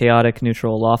chaotic,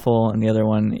 neutral, lawful, and the other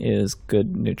one is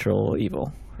good, neutral,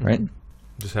 evil, right?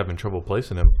 Just having trouble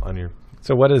placing him on your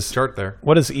chart there.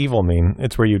 What does evil mean?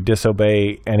 It's where you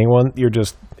disobey anyone.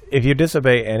 If you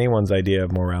disobey anyone's idea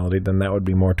of morality, then that would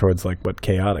be more towards like what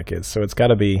chaotic is. So it's got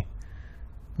to be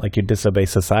like you disobey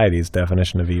society's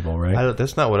definition of evil, right?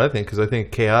 That's not what I think, because I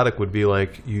think chaotic would be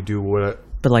like you do what.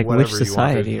 But like which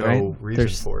society, you want. There's no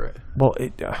reason for it. Well,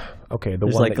 okay.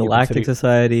 There's like galactic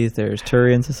societies, there's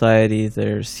Turian societies,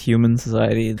 there's human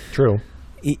society. True.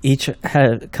 Each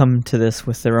had come to this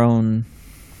with their own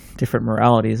different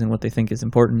moralities and what they think is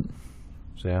important.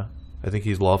 So yeah, I think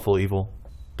he's lawful evil,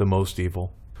 the most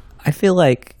evil.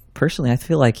 Personally, I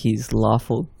feel like he's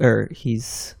lawful, or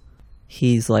he's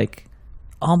like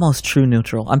almost true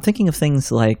neutral. I'm thinking of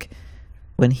things like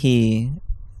when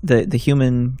the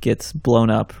human gets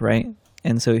blown up, right?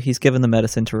 And so he's given the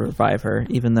medicine to revive her,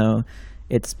 even though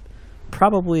it's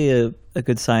probably a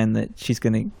good sign that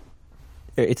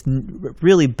it's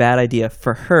really bad idea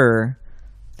for her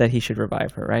that he should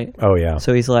revive her, right? Oh, yeah.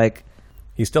 So he's like...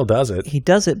 He still does it. He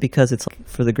does it because it's like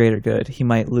for the greater good. He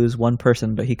might lose one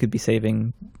person, but he could be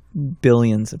saving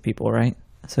billions of people, right?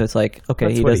 So it's like, okay,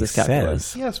 That's he what does this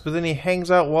calculus. Yes, but then he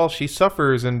hangs out while she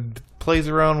suffers and plays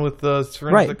around with the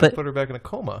syringe that can put her back in a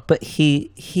coma. But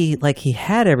he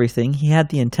had everything. He had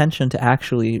the intention to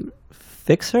actually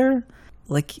fix her.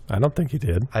 Like, I don't think he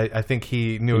did. I think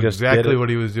he knew exactly what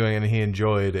he was doing and he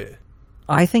enjoyed it.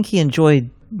 I think he enjoyed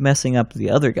messing up the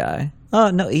other guy. Oh,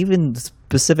 no, even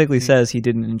specifically says he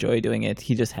didn't enjoy doing it.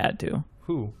 He just had to.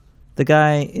 Who? The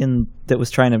guy that was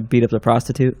trying to beat up the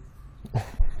prostitute.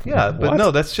 Yeah, but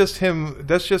no, that's just him.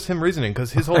 That's just him reasoning,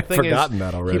 because his whole thing is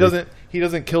that already. He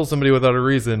doesn't kill somebody without a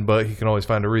reason, but he can always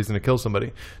find a reason to kill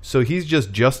somebody. So he's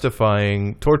just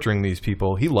justifying torturing these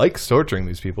people. He likes torturing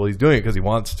these people. He's doing it because he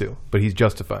wants to, but he's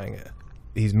justifying it.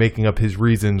 He's making up his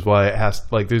reasons why it has.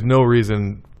 Like, there's no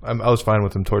reason. I was fine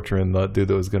with him torturing the dude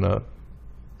that was gonna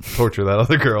torture that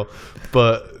other girl,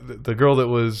 but the girl that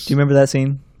was. Do you remember that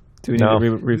scene? Do we need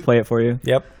to replay it for you?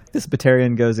 Yep. This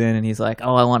Batarian goes in and he's like,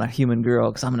 "Oh, I want a human girl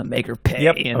because I'm going to make her pay."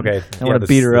 Yep. And okay. I want to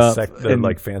beat her up. The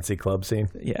like fancy club scene.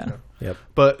 Yeah. Yep.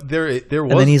 But there was.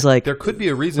 And then he's like, there could be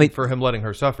a reason for him letting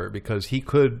her suffer, because he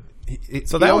could.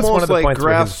 So that was one of the points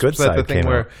where his good side the thing came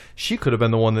where out. she could have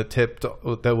been the one that tipped.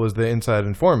 That was the inside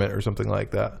informant or something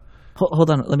like that.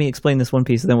 Hold on. Let me explain this one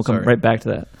piece, and then we'll come right back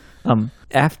to that.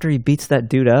 After he beats that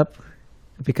dude up,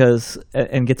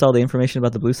 and gets all the information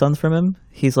about the Blue Suns from him,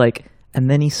 he's like, and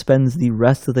then he spends the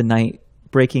rest of the night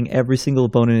breaking every single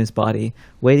bone in his body,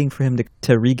 waiting for him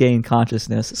to regain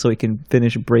consciousness so he can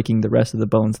finish breaking the rest of the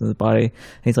bones in his body.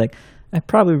 And he's like, I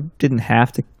probably didn't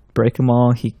have to break them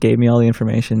all. He gave me all the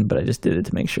information, but I just did it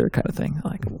to make sure, kind of thing.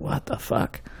 Like, what the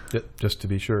fuck? Just to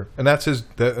be sure. And that's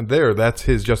that's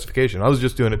his justification. I was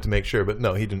just doing it to make sure, but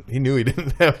no, he knew he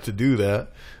didn't have to do that.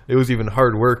 It was even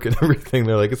hard work and everything.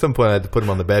 They're like, at some point I had to put him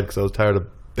on the bed because I was tired of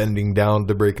bending down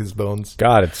to break his bones.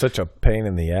 God, it's such a pain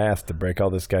in the ass to break all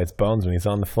this guy's bones when he's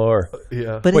on the floor.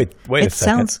 Yeah. But wait a second.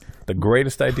 Sounds, the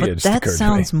greatest idea but just that occurred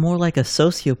sounds to me. more like a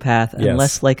sociopath and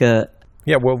less like a...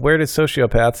 Yeah, well, where do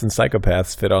sociopaths and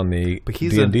psychopaths fit on the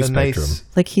D&D spectrum?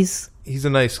 Like he's a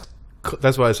nice...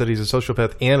 That's why I said he's a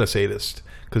sociopath and a sadist,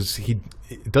 because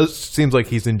seems like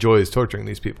he enjoys torturing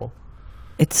these people.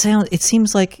 It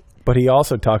seems like... But he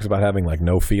also talks about having like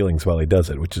no feelings while he does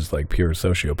it, which is like pure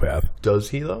sociopath. Does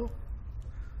he though?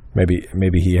 Maybe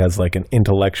he has like an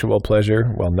intellectual pleasure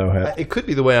while It could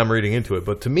be the way I'm reading into it,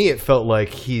 but to me it felt like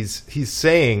he's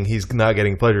saying he's not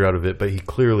getting pleasure out of it, but he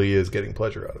clearly is getting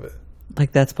pleasure out of it.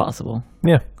 Like, that's possible.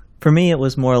 Yeah. For me, it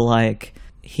was more like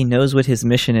he knows what his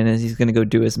mission is. He's going to go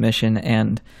do his mission,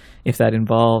 and if that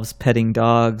involves petting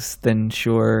dogs, then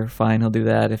sure, fine, he'll do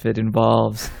that. If it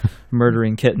involves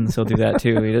murdering kittens, he'll do that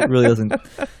too. He really doesn't.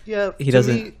 Yeah, he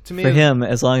doesn't. To me, for him,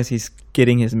 as long as he's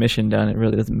getting his mission done, it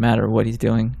really doesn't matter what he's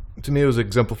doing. To me, it was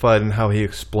exemplified in how he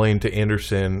explained to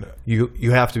Anderson,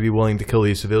 you have to be willing to kill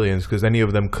these civilians because any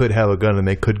of them could have a gun and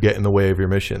they could get in the way of your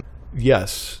mission.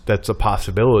 Yes, that's a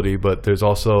possibility, but there's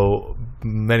also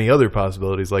many other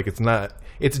possibilities. Like, it's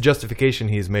a justification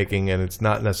he's making, and it's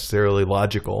not necessarily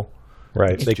logical.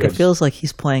 Right. It feels like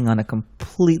he's playing on a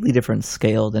completely different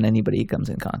scale than anybody he comes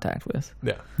in contact with.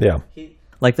 Yeah.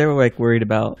 Like they were like worried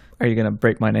about, are you going to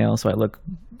break my nail so I look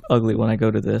ugly when I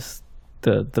go to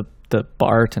the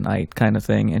bar tonight kind of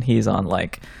thing, and he's on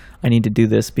like, I need to do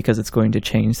this because it's going to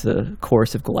change the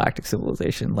course of galactic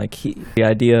civilization. Like the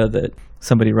idea that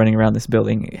somebody running around this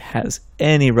building has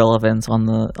any relevance on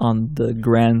the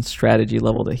grand strategy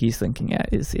level that he's thinking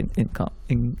at is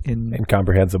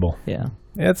incomprehensible. Yeah,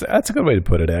 that's a good way to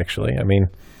put it, actually. I mean,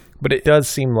 but it does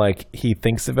seem like he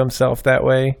thinks of himself that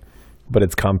way, but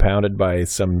it's compounded by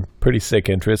some pretty sick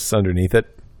interests underneath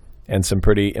it and some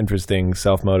pretty interesting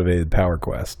self-motivated power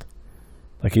quest.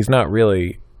 Like he's not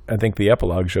really. I think the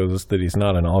epilogue shows us that he's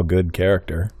not an all-good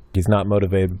character. He's not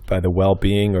motivated by the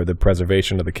well-being or the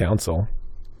preservation of the council.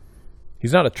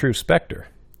 He's not a true Spectre.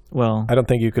 Well, I don't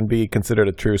think you can be considered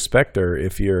a true Spectre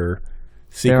if you're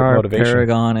secret there are motivation.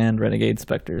 Paragon and Renegade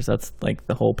Spectres. That's like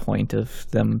the whole point of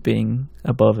them being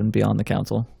above and beyond the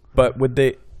council. But would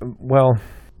they... Well,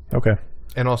 okay.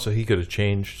 And also, he could have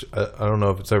changed. I don't know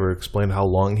if it's ever explained how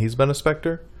long he's been a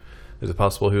Spectre. Is it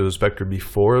possible he was a Spectre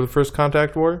before the First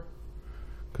Contact War?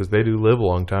 Because they do live a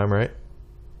long time, right?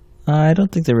 I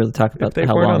don't think they really talk about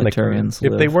how long the Turians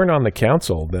live. If they weren't on the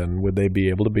council, then would they be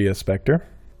able to be a Spectre?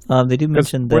 They do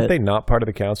mention that... Weren't they not part of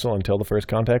the council until the First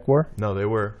Contact War? No, they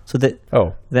were. So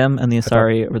them and the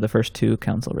Asari were the first two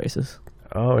council races.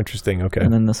 Oh, interesting. Okay.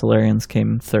 And then the Solarians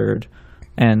came third.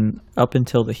 And up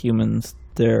until the humans,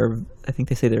 I think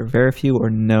they say there are very few or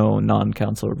no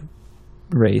non-council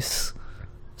race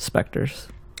Spectres.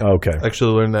 Okay. I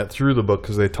actually learned that through the book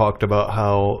because they talked about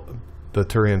how the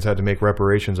Turians had to make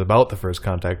reparations about the First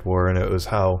Contact War, and it was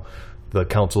how the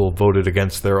council voted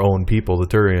against their own people, the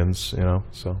Turians,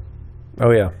 so. Oh,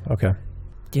 yeah. Okay.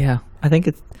 Yeah. I think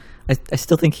I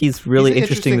still think he's really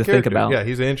interesting to think about. Yeah,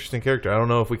 he's an interesting character. I don't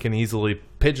know if we can easily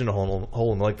pigeonhole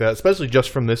him like that, especially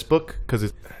just from this book,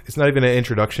 because it's not even an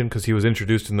introduction because he was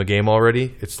introduced in the game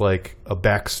already. It's like a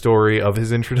backstory of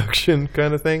his introduction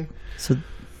kind of thing. So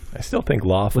I still think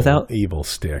lawful evil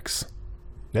sticks.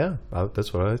 Yeah,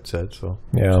 that's what I said. So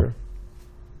yeah, sure.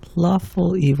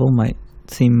 Lawful evil might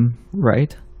seem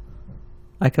right.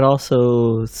 I could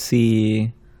also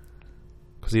see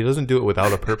because he doesn't do it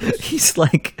without a purpose. He's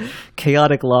like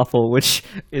chaotic lawful, which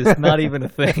is not even a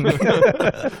thing.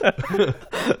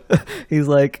 He's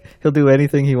like he'll do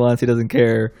anything he wants. He doesn't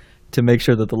care to make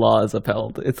sure that the law is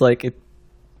upheld. It's like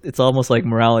It's almost like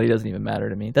morality doesn't even matter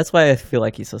to me. That's why I feel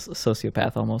like he's a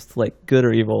sociopath almost. Like good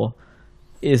or evil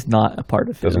is not a part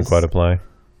of his. Doesn't quite apply.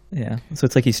 Yeah. So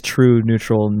it's like he's true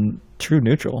neutral.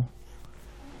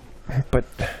 But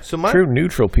true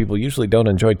neutral people usually don't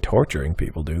enjoy torturing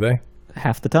people, do they?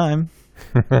 Half the time.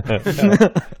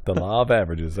 The law of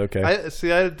averages. Okay.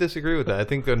 I disagree with that. I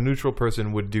think a neutral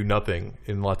person would do nothing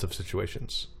in lots of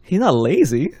situations. He's not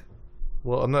lazy.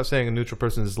 Well, I'm not saying a neutral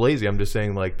person is lazy. I'm just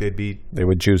saying like they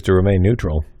would choose to remain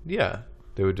neutral. Yeah,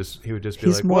 he would just be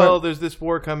like, well, there's this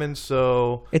war coming,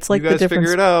 so it's like you guys the difference,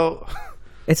 figure it out.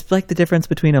 It's like the difference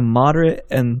between a moderate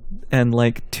and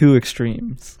like two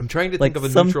extremes. I'm trying to think of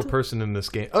a neutral person in this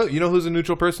game. Oh, you know who's a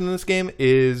neutral person in this game?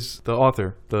 Is the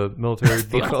author, the military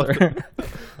book author.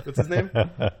 What's his name?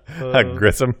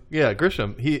 Grissom. Yeah,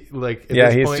 Grisham. He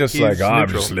he's just like, I'm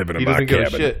just living in my cabin. Give a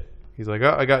shit. He's like,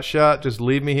 oh, I got shot. Just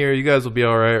leave me here. You guys will be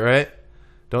all right, right?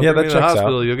 Don't bring me to the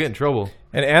hospital. Out. You'll get in trouble.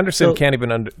 And Anderson can't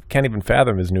even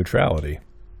fathom his neutrality.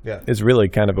 Yeah, is really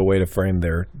kind of a way to frame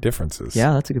their differences.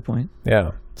 Yeah, that's a good point.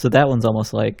 Yeah. So that one's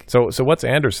almost like so. What's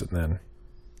Anderson then?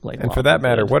 And for that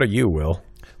matter, what are you, Will?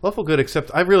 Lawful good. Except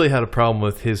I really had a problem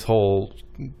with his whole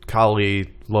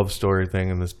Kali love story thing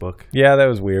in this book. Yeah, that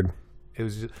was weird. It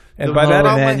was just, and by that,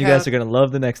 man, you guys are gonna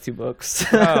love the next two books.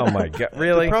 Oh my god,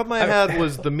 really? The problem I had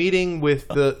was the meeting with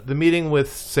the meeting with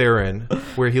Saren,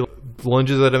 where he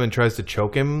lunges at him and tries to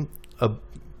choke him.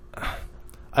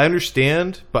 I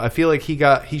understand, but I feel like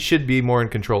he should be more in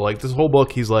control. Like this whole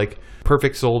book, he's like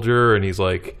perfect soldier, and he's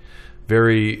like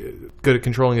very good at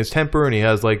controlling his temper, and he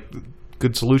has like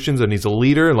good solutions, and he's a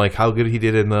leader, and like how good he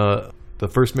did in the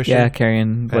first mission. Yeah,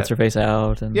 carrying what's her face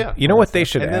out, and you know what they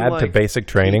should add to basic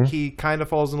training? He kind of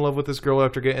falls in love with this girl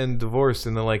after getting divorced,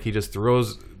 and then like he just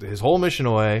throws his whole mission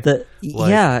away.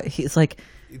 He's like.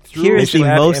 Here's the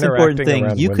most important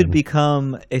thing. You could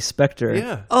become a Spectre.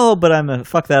 Yeah. Oh, but I'm going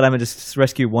to just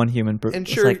rescue one human. And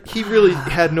sure, he really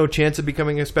had no chance of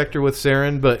becoming a Spectre with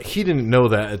Saren, but he didn't know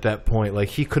that at that point. Like,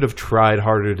 he could have tried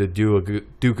harder to do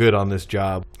good on this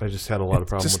job. I just had a lot of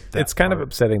problems with that. It's kind of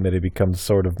upsetting that he becomes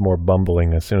sort of more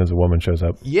bumbling as soon as a woman shows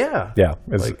up. Yeah. Yeah,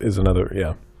 is another,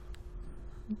 yeah.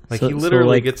 Like, he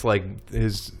literally gets, like,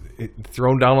 his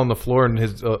thrown down on the floor and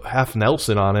his half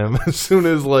Nelson on him as soon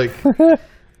as like.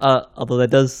 Although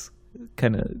that does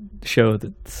kind of show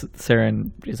that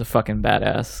Saren is a fucking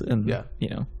badass, and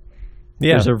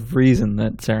there's a reason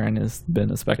that Saren has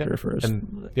been a Spectre for as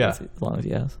long as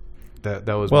he has. That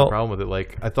was my problem with it.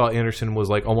 Like, I thought Anderson was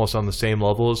like almost on the same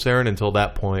level as Saren until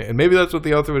that point, and maybe that's what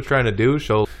the author was trying to do.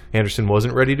 Show Anderson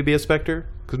wasn't ready to be a Spectre,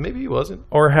 because maybe he wasn't,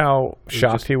 or how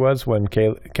shocked he was when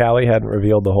Callie hadn't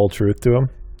revealed the whole truth to him.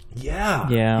 Yeah.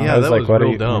 That was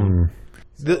real dumb.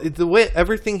 The way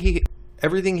everything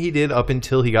he did up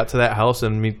until he got to that house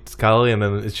and meets Callie, and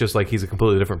then it's just like he's a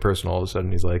completely different person all of a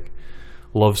sudden. He's like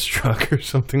love struck or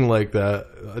something like that.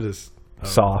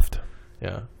 Soft.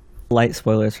 Yeah. Light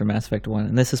spoilers for Mass Effect 1,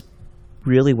 and this is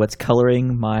really what's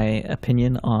coloring my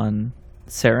opinion on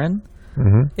Saren,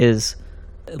 is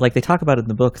like they talk about in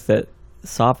the book that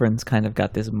Sovereign's kind of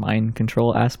got this mind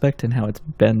control aspect and how it's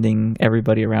bending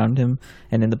everybody around him.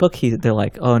 And in the book, they're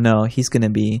like, oh no, he's going to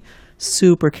be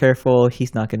super careful.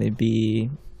 He's not even going to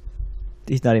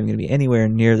be anywhere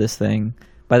near this thing.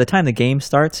 By the time the game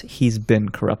starts, he's been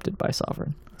corrupted by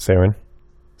Sovereign.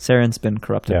 Saren's been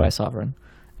corrupted by Sovereign.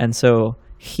 And so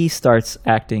he starts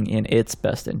acting in its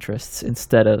best interests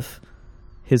instead of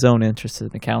his own interests in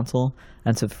the council.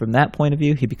 And so from that point of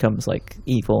view, he becomes like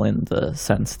evil in the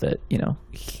sense that,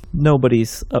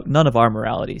 none of our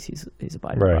moralities he's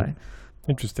abiding by.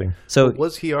 Interesting. So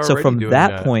was he already from doing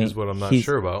that point, is what I'm not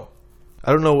sure about.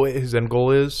 I don't know what his end goal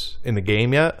is in the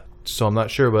game yet, so I'm not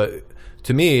sure, but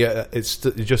to me,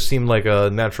 it just seemed like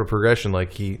a natural progression.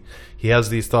 Like he has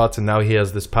these thoughts and now he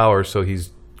has this power, so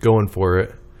he's going for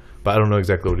it. But I don't know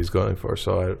exactly what he's going for.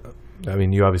 So I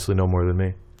mean, you obviously know more than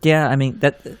me. Yeah, I mean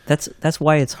that's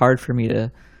why it's hard for me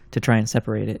to try and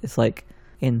separate it. It's like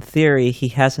in theory he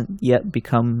hasn't yet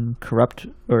become corrupt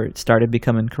or started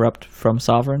becoming corrupt from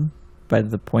Sovereign by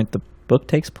the point the book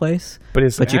takes place.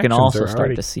 But you can also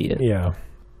start to see it. Yeah,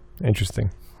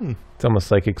 interesting. It's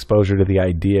almost like exposure to the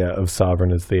idea of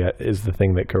Sovereign is the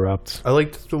thing that corrupts. I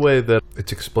liked the way that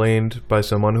it's explained by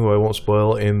someone who I won't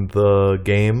spoil in the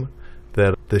game,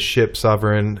 that the ship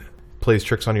Sovereign plays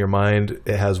tricks on your mind.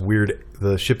 It has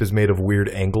the ship is made of weird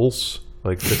angles.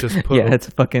 Like just it's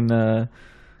a fucking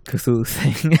Cthulhu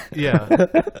thing. Yeah.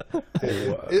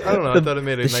 I don't know. I thought it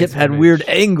made a the nice ship had image. weird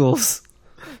angles.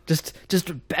 Just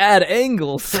bad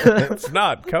angles. It's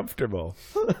not comfortable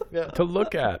to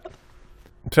look at.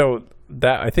 So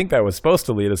I think that was supposed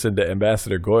to lead us into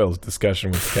Ambassador Goyle's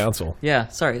discussion with the council. Yeah,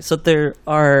 sorry. So there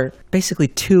are basically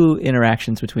two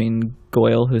interactions between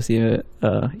Goyle, who's the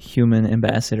human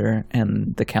ambassador,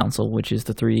 and the council, which is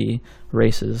the three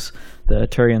races, the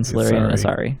Turian, Salarian, and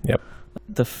Asari. Yep.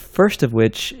 The first of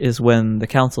which is when the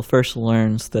council first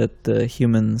learns that the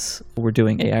humans were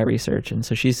doing AI research, and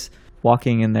so she's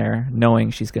walking in there knowing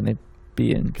she's going to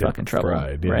be in fucking trouble,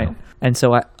 right? And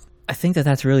so I think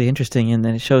that's really interesting, and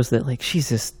then it shows that like she's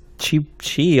just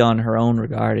she on her own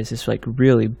regard is this like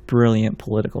really brilliant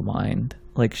political mind.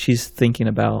 Like she's thinking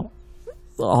about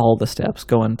all the steps,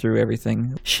 going through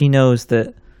everything. She knows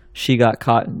that she got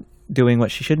caught doing what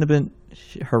she shouldn't have been.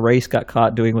 Her race got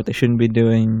caught doing what they shouldn't be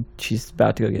doing. She's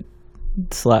about to go get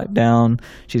slapped down.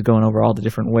 She's going over all the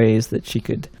different ways that she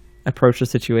could approach the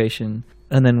situation.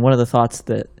 And then one of the thoughts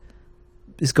that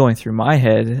is going through my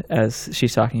head as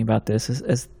she's talking about this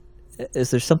is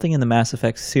there's something in the Mass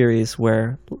Effect series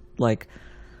where like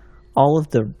all of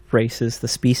the races, the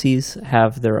species,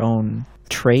 have their own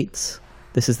traits.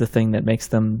 This is the thing that makes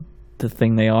them the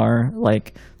thing they are.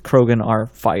 Like Krogan are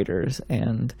fighters,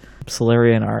 and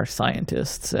Salarian are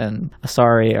scientists, and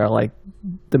Asari are like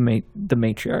the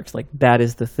matriarchs. Like that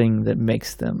is the thing that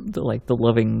makes them the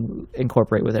loving,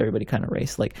 incorporate with everybody kind of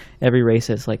race. Like every race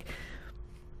is like,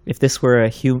 if this were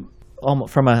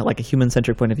from a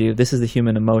human-centric point of view, this is the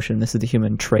human emotion, this is the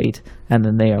human trait, and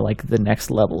then they are like the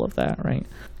next level of that, right?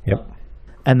 Yep.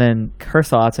 And then her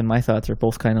thoughts and my thoughts are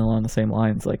both kind of along the same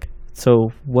lines. Like,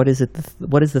 so what is it?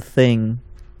 What is the thing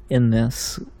in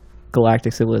this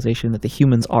galactic civilization that the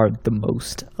humans are the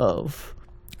most of?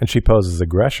 And she poses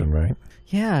aggression, right?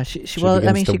 Yeah, she she kind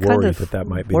of that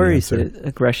might be worries the answer. that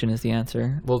aggression is the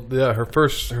answer. Well, yeah, her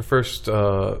first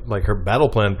like her battle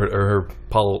plan or her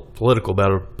political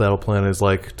battle plan is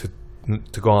like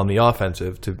to go on the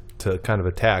offensive, to kind of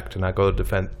attack, to not go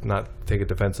not take it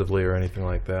defensively or anything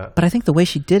like that. But I think the way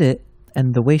she did it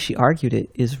and the way she argued it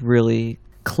is really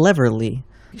cleverly.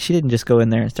 She didn't just go in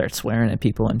there and start swearing at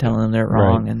people and telling them they're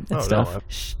wrong and stuff. No.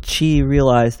 She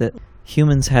realized that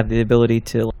humans have the ability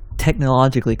to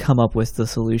technologically come up with the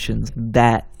solutions.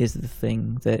 That is the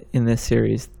thing that in this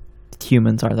series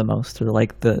humans are the most, or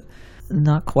like the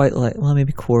not quite like, well,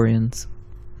 maybe Quarians,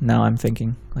 Now I'm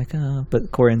thinking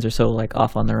but Quarians are so like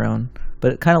off on their own.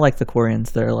 But kind of like the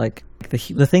Quarians, they're like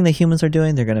the thing that humans are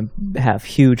doing. They're going to have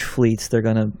huge fleets. They're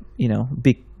going to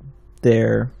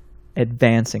they're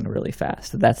advancing really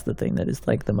fast. That's the thing that is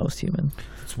like the most human.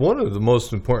 It's one of the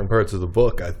most important parts of the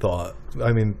book, I thought.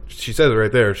 I mean, she says it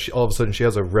right there. All of a sudden, she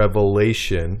has a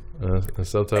revelation. A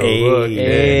subtitle book.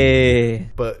 Hey.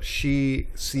 But she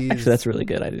sees... Actually, that's really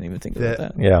good. I didn't even think about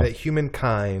that. Yeah. That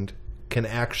humankind can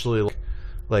actually...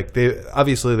 Like, they've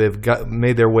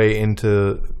made their way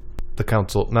into the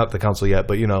council. Not the council yet,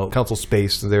 but, council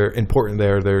space. They're important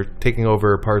there. They're taking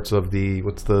over parts of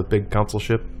what's the big council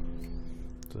ship?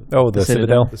 The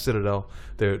Citadel. The Citadel.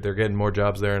 They're getting more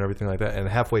jobs there and everything like that. And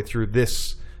halfway through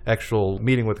this actual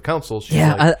meeting with the council,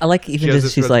 I like even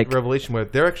just she's like revelation where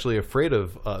they're actually afraid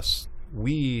of us.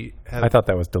 I thought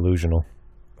that was delusional.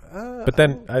 But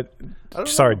then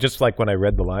just like when I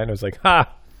read the line, I was like,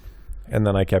 ha! And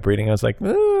then I kept reading. I was like,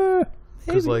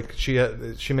 because like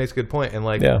she makes a good point, and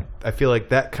like I feel like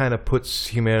that kind of puts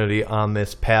humanity on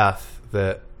this path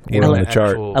that. We're on the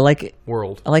chart. I like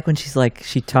world. I like when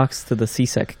she talks to the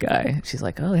CSEC guy. She's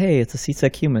like, "Oh, hey, it's a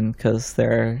CSEC human because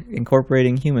they're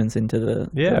incorporating humans into the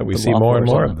we see more and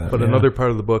more of them." But another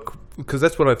part of the book, because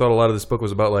that's what I thought a lot of this book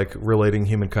was about, like relating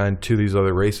humankind to these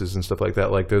other races and stuff like that.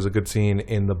 Like, there's a good scene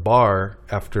in the bar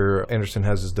after Anderson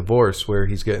has his divorce where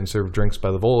he's getting served drinks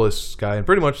by the Volus guy, and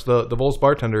pretty much the Volus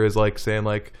bartender is like saying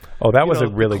like, "Oh, that was a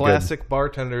really classic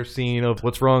bartender scene of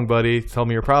what's wrong, buddy? Tell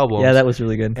me your problems." Yeah, that was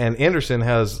really good. And Anderson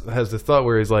has this thought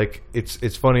where he's like,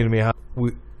 it's funny to me how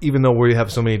even though we have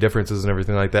so many differences and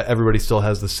everything like that, everybody still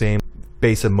has the same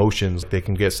base emotions. They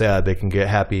can get sad, they can get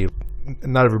happy.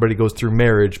 Not everybody goes through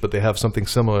marriage, but they have something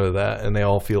similar to that, and they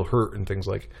all feel hurt and things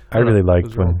like. I really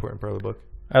liked when important part of the book.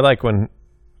 I like when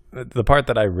the part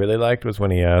that I really liked was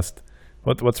when he asked,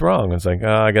 "What's wrong?" It's like,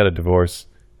 "I got a divorce.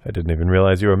 I didn't even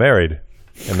realize you were married."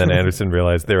 And then Anderson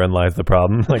realized therein lies the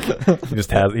problem. Like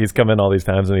he's come in all these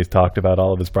times and he's talked about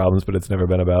all of his problems, but it's never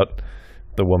been about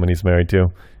the woman he's married to.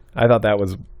 I thought that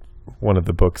was one of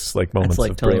the book's like moments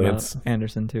of brilliance. About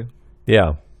Anderson too.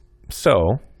 Yeah.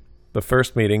 So the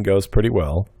first meeting goes pretty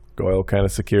well. Goyle kind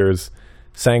of secures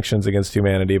sanctions against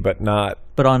humanity, but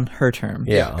on her terms.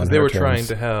 Yeah, because they were trying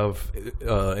to have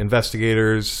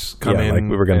investigators come in, like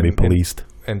we were going to be policed.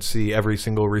 And see every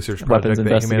single research project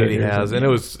that humanity has, and it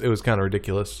was kind of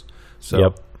ridiculous.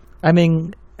 So, I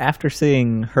mean, after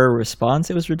seeing her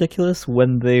response, it was ridiculous.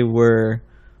 When they were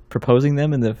proposing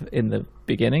them in the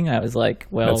beginning, I was like,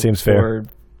 "Well, that seems fair."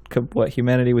 For what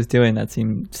humanity was doing, that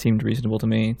seemed reasonable to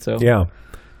me. So yeah,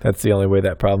 that's the only way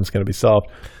that problem's going to be solved.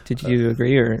 Did you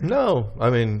agree or no?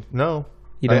 I mean, no.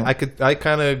 I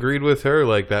kind of agreed with her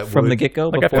like that from the get-go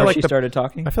before she started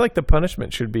talking. I feel like the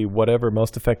punishment should be whatever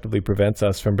most effectively prevents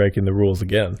us from breaking the rules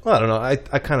again. Well, I don't know.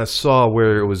 I kind of saw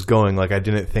where it was going. Like, I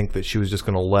didn't think that she was just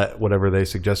going to let whatever they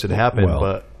suggested happen.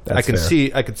 But I could see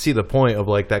the point of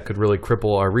like that could really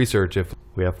cripple our research if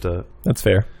we have to. That's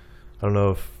fair. I don't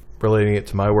know if relating it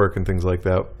to my work and things like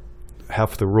that.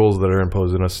 Half the rules that are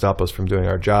imposed on us stop us from doing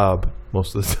our job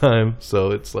most of the time. So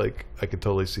it's like I could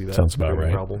totally see that. Sounds about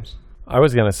right. Problems. I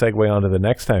was going to segue on to the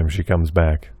next time she comes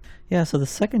back. Yeah, so the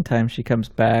second time she comes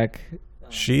back...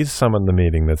 She's summoned the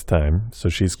meeting this time, so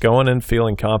she's going in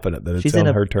feeling confident that it's on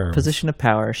her terms. She's in a position of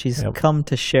power. She's come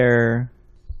to share...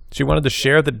 She wanted to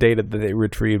share the data that they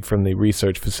retrieved from the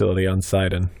research facility on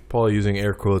Sidon. Paul using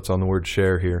air quotes on the word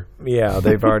share here. Yeah,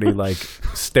 they've already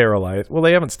sterilized. Well,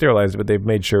 they haven't sterilized it, but they've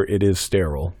made sure it is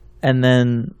sterile. And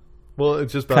then... Well,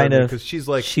 it's just kind of because she's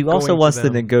like she also wants to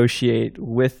negotiate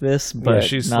with this, but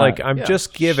she's like, I'm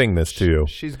just giving this to you.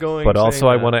 She's going, but also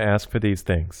I want to ask for these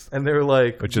things. And they're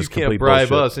like, which you is can't bribe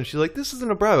bullshit. us. And she's like, this isn't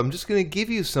a bribe. I'm just going to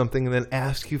give you something and then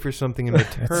ask you for something in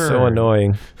return. It's so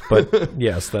annoying, but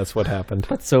yes, that's what happened.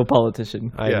 But so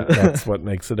politician. That's what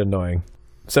makes it annoying.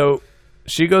 So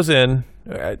she goes in.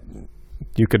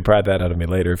 You could pry that out of me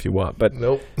later if you want, but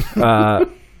nope. Not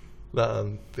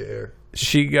unfair.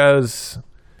 She goes.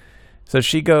 So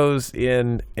she goes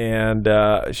in and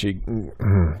she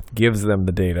gives them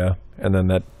the data, and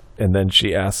then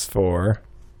she asks for,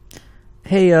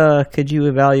 "Hey, could you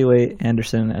evaluate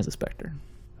Anderson as a Spectre?"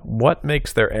 What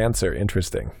makes their answer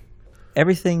interesting?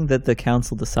 Everything that the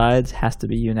council decides has to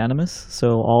be unanimous. So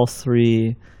all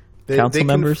three council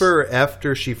members confer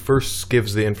after she first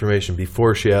gives the information,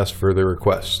 before she asks for the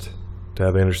request to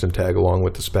have Anderson tag along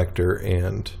with the Spectre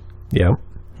and Yep.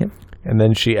 And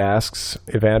then she asks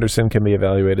if Anderson can be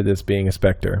evaluated as being a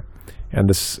Spectre. And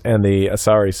the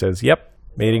Asari says, yep,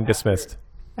 meeting dismissed.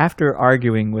 After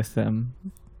arguing with them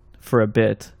for a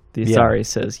bit, the Asari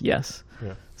says yes.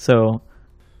 Yeah. So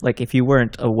like if you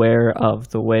weren't aware of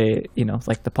the way,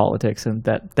 like the politics and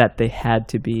that they had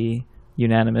to be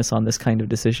unanimous on this kind of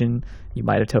decision, you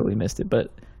might have totally missed it. But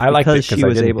I liked it because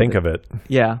I didn't think of it.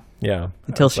 Yeah. Yeah.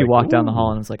 Until she walked down the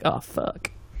hall and was like, oh, fuck.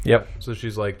 Yep. So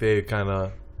she's like, they kind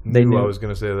of knew I was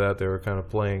going to say that. They were kind of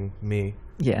playing me.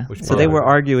 Yeah. So they were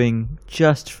arguing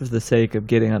just for the sake of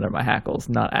getting under my hackles,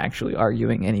 not actually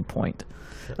arguing any point.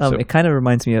 It kind of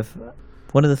reminds me of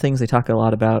one of the things they talk a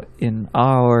lot about in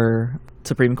our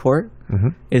Supreme Court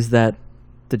is that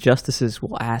the justices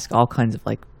will ask all kinds of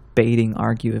like baiting,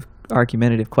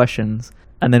 argumentative questions,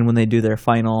 and then when they do their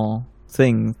final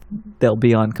thing, they'll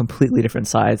be on completely different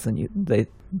sides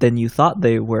than you thought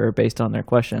they were based on their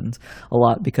questions. A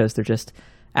lot because they're just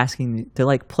they're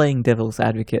like playing devil's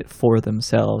advocate for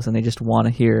themselves, and they just want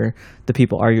to hear the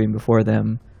people arguing before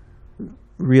them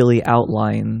really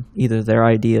outline either their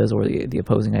ideas or the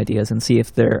opposing ideas and see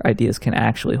if their ideas can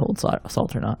actually hold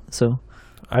salt or not. So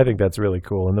I think that's really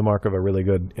cool, and the mark of a really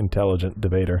good, intelligent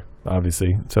debater. Obviously,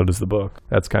 so does the book.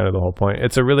 That's kind of the whole point.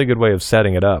 It's a really good way of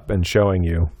setting it up and showing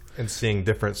you. And seeing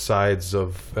different sides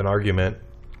of an argument,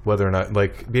 whether or not,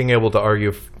 like, being able to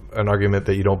argue an argument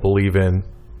that you don't believe in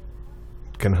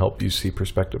can help you see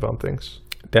perspective on things.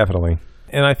 Definitely.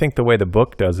 And I think the way the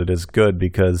book does it is good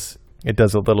because it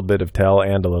does a little bit of tell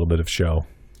and a little bit of show.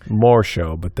 More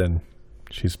show, but then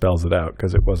she spells it out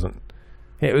because it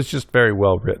was just very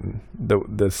well written.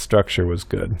 The structure was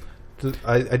good.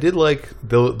 I did like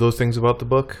those things about the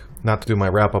book. Not to do my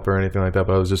wrap-up or anything like that,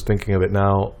 but I was just thinking of it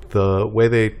now. The way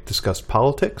they discussed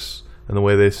politics and the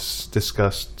way they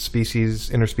discussed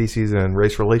species, interspecies, and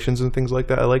race relations and things like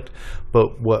that I liked.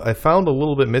 But what I found a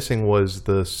little bit missing was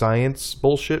the science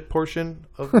bullshit portion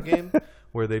of the game,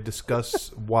 where they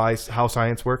discuss how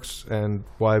science works and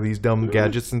why these dumb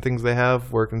gadgets and things they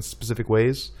have work in specific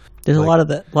ways. There's a lot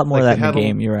more of that in the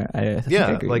game. You're right. I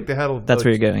agree. Like they had that's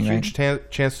where you're getting, huge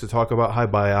chance to talk about how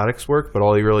biotics work, but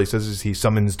all he really says is he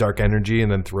summons dark energy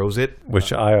and then throws it,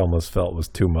 which I almost felt was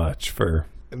too much for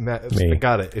me.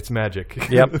 Got it. It's magic.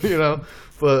 Yep.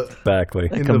 But exactly.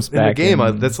 In the game,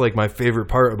 that's like my favorite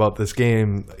part about this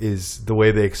game is the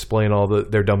way they explain all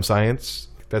their dumb science.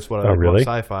 That's what I like about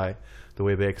sci-fi. The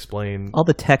way they explain all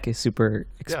the tech is super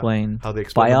explained. How they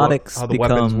explain biotics, how the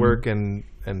weapons work, and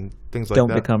things like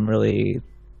that.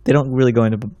 They don't really go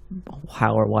into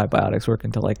how or why biotics work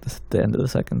until like the end of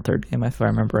the third game, if I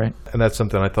remember right. And that's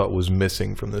something I thought was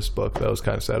missing from this book that I was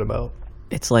kind of sad about.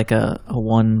 It's like a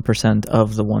 1%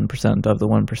 of the 1% of the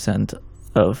 1%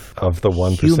 of the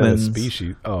 1% of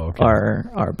species. Oh, okay.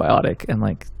 are biotic, and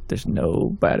like there's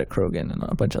no biotic Krogan and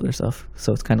a bunch of other stuff.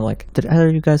 So it's kind of like, did either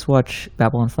of you guys watch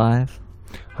Babylon 5?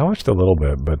 I watched a little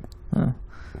bit, but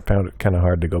found it kind of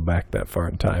hard to go back that far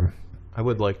in time. I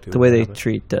would like to. The way they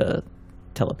treat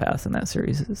telepaths in that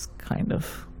series is kind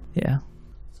of, yeah.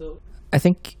 So I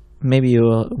think maybe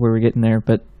we were getting there,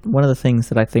 but one of the things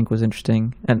that I think was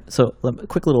interesting, and so a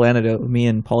quick little anecdote, me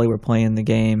and Polly were playing the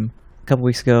game a couple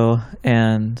weeks ago,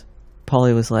 and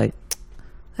Polly was like,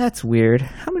 that's weird.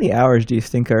 How many hours do you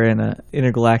think are in an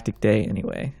intergalactic day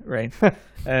anyway, right?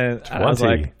 And I was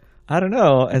like, I don't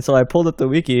know. And so I pulled up the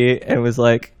wiki and was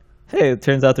like, hey, it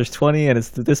turns out there's 20 and it's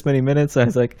this many minutes. And I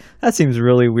was like, that seems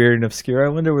really weird and obscure. I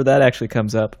wonder where that actually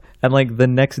comes up. And like the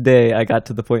next day I got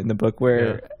to the point in the book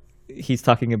where he's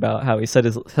talking about how he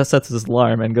sets his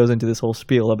alarm and goes into this whole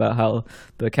spiel about how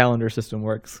the calendar system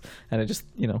works. And it just,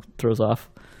 throws off.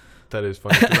 That is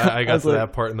funny. I got to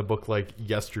that part in the book like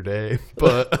yesterday,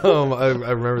 but I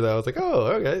remember that. I was like,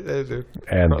 oh, okay.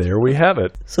 And there we have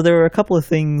it. So there were a couple of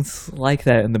things like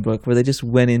that in the book where they just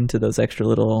went into those extra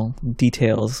little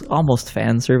details, almost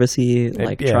fan servicey,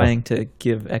 trying to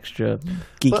give extra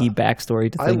geeky backstory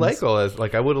to things. I like all that.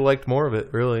 Like I would have liked more of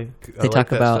it. Really, they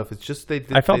talk about stuff. It's just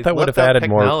I felt that would have added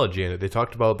more technology in it. They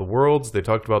talked about the worlds. They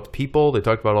talked about the people. They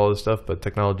talked about all this stuff, but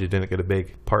technology didn't get a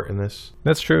big part in this.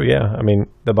 That's true. Yeah, I mean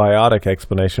the biotic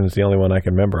explanation is the only one I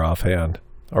can remember offhand.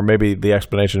 Or maybe the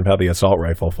explanation of how the assault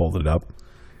rifle folded up.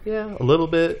 Yeah, a little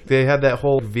bit. They had that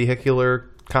whole vehicular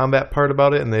combat part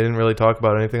about it, and they didn't really talk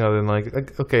about anything other than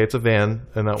like, okay, it's a van,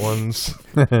 and that one's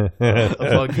a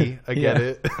buggy. I get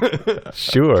it.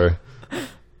 Sure.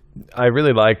 I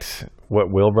really liked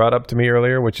what Will brought up to me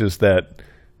earlier, which is that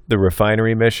the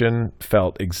refinery mission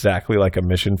felt exactly like a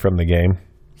mission from the game.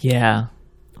 Yeah.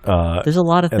 There's a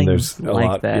lot of things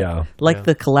like that. Yeah. Like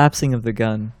the collapsing of the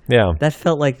gun. Yeah. That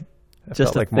felt like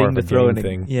just a thing to throw in.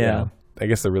 Thing. Yeah. I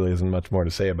guess there really isn't much more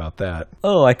to say about that.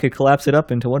 Oh, I could collapse it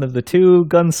up into one of the 2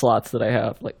 gun slots that I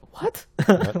have. Like, what?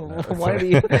 Why do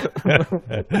you...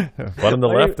 one on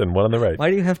the left and one on the right. Why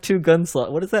do you have 2 gun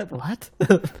slots? What is that? What?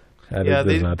 That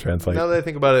does not translate. Now that I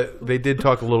think about it, they did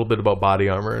talk a little bit about body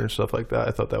armor and stuff like that.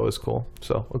 I thought that was cool.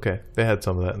 So, okay. They had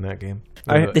some of that in that game.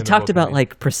 They talked about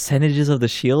like percentages of the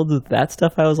shield. That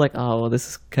stuff, I was like, oh, well, this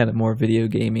is kind of more video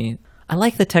gamey. I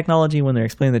like the technology when they're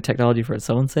explaining the technology for its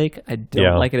own sake. I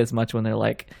don't like it as much when they're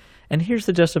like, and here's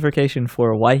the justification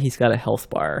for why he's got a health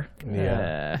bar.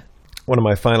 Yeah. One of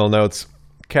my final notes,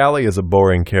 Callie is a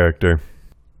boring character.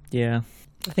 Yeah.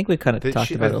 I think we kind of talked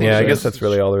about it. Yeah, I guess that's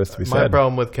really all there is to be said. My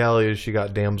problem with Callie is she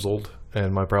got damseled,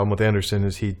 and my problem with Anderson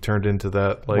is he turned into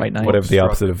that like White Knight. Whatever the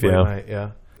opposite of Knight,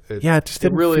 yeah. It just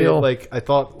didn't really feel like. I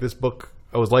thought this book,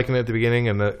 I was liking it at the beginning,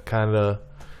 and that kind of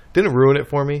didn't ruin it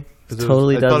for me. I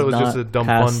thought it was just a dumb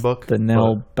fun book. The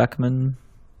Nell Beckman,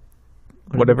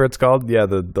 whatever it's called,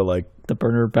 the like the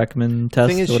Burner Beckman test.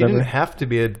 The thing is, or she whatever. didn't have to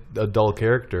be a dull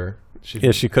character.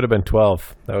 She could have been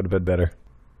 12. That would have been better.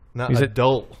 Not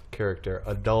adult character.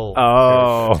 Adult.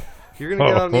 Oh. Character. You're going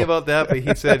to get on me about that, but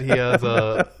he said he has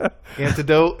a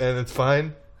antidote, and it's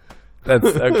fine. That's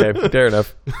okay. Fair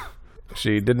enough.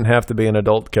 She didn't have to be an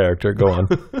adult character. Go on.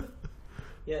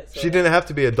 She didn't have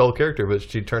to be a dull character, but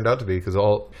she turned out to be because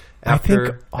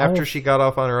after she got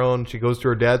off on her own, she goes to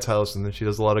her dad's house, and then she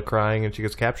does a lot of crying, and she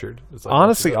gets captured. It's like,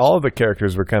 honestly, all of the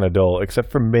characters were kind of dull,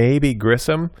 except for maybe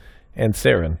Grissom and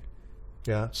Saren.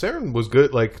 Yeah, Saren was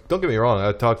good. Like, don't get me wrong,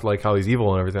 I talked like how he's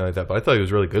evil and everything like that, but I thought he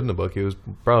was really good in the book. He was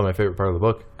probably my favorite part of the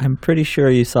book. I'm pretty sure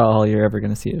you saw all you're ever going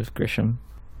to see of Grisham.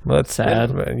 Well, that's sad.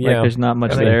 Yeah. Like, there's not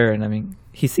much there, and I mean,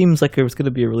 he seems like he was going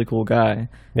to be a really cool guy.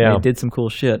 Yeah, he did some cool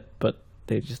shit, but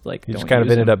they just like he just kind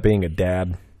of ended up being a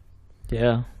dad.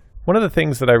 Yeah. One of the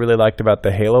things that I really liked about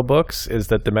the Halo books is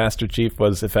that the Master Chief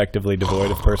was effectively devoid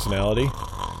of personality.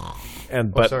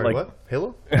 And what?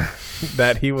 Halo?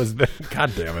 That he was.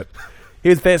 God damn it. He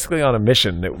was basically on a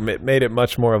mission. It made it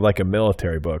much more of like a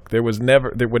military book. There would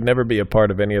never be a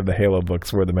part of any of the Halo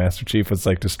books where the Master Chief was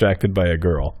like distracted by a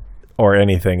girl or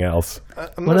anything else.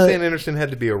 I'm not saying Anderson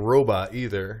had to be a robot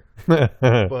either,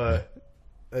 but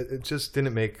it just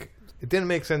didn't make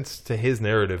sense to his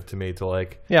narrative to me to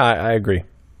like. Yeah, I agree.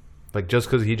 Like, just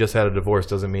because he just had a divorce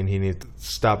doesn't mean he needs to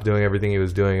stop doing everything he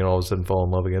was doing and all of a sudden fall in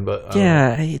love again. But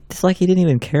it's like he didn't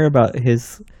even care about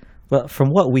his. Well, from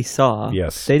what we saw,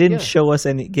 yes, they didn't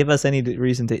give us any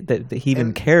reason that he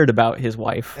even cared about his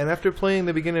wife. And after playing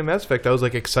the beginning of Mass Effect, I was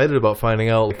like excited about finding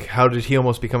out like, how did he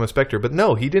almost become a Spectre. But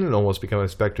no, he didn't almost become a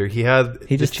Spectre. He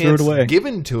just threw it away,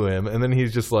 given to him, and then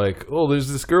he's just like, oh, there's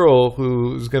this girl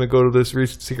who's going to go to this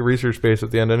secret research base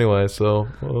at the end anyway. So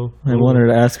I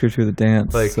wanted to ask her to the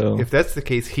dance. Like, so. If that's the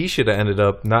case, he should have ended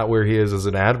up not where he is as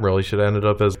an admiral. He should have ended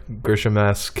up as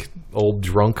Grisham-esque old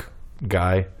drunk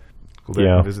guy.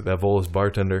 Visit that Volus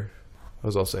bartender. I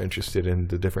was also interested in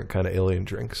the different kind of alien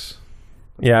drinks.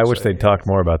 Yeah, I wish they'd talk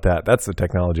more about that. That's the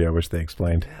technology I wish they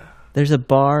explained. There's a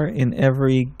bar in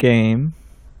every game.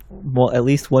 Well, at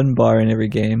least one bar in every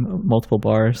game. Multiple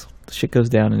bars. Shit goes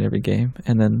down in every game.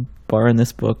 And then bar in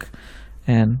this book.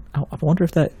 And I wonder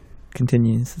if that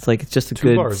continues. It's like it's just a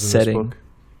good setting.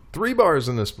 3 bars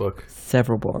in this book.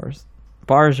 Several bars.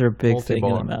 Bars are a big thing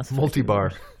in the Mass Effect.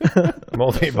 Multi-bar.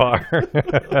 Multi-bar.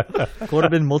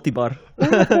 Corbin multi-bar.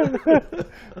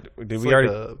 Did we already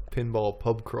a pinball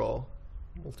pub crawl?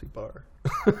 Multi-bar.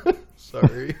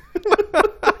 Sorry.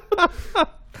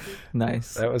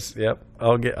 Nice. That was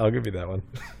I'll give you that one.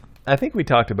 I think we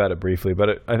talked about it briefly,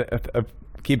 but I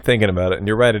keep thinking about it, and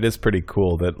you're right. It is pretty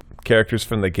cool that characters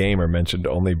from the game are mentioned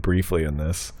only briefly in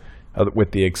this,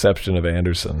 with the exception of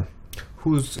Anderson.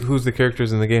 Who's the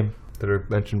characters in the game that are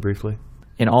mentioned briefly?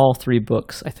 In all 3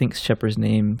 books, I think Shepard's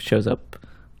name shows up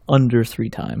under 3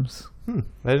 times. I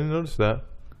didn't notice that.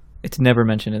 It's never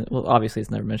mentioned. Well, obviously, it's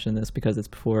never mentioned in this because it's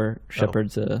before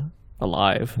Shepard's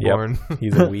alive. Born.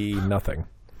 He's a wee nothing.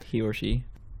 He or she.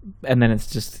 And then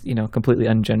it's just, completely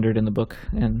ungendered in the book.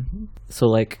 And so,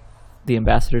 like, the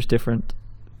ambassador's different.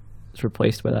 It's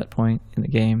replaced by that point in the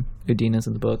game. Udina's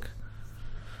in the book.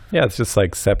 Yeah, it's just,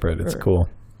 like, separate. It's cool.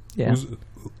 Yeah.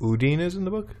 Udine is in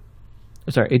the book?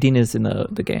 Sorry, Udine is in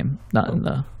the game, not in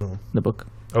the book.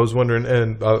 I was wondering,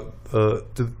 and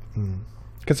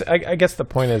because I guess the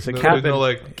point is, there's no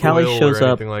like Callie shows or up,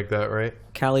 anything like that, right?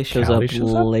 Callie shows up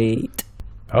late.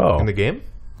 Oh, in the game,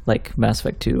 like Mass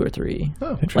Effect 2 or 3.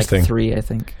 Oh, interesting. Like 3, I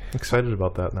think. Excited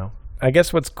about that now. I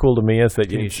guess what's cool to me is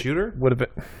that you shoot her. Would have been.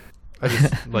 I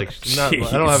just like I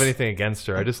don't have anything against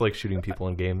her. I just like shooting people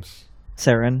in games.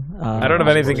 Saren. I don't have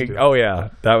anything. Oh yeah,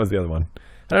 that was the other one.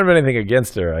 I don't have anything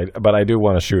against her, but I do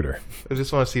want to shoot her. I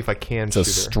just want to see if I can shoot her.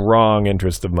 It's a strong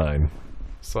interest of mine.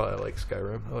 So I like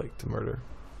Skyrim. I like to murder.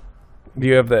 Do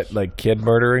you have that like kid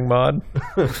murdering mod?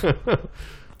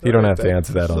 You don't have to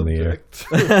answer that on the air.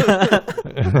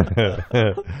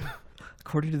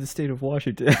 according to the state of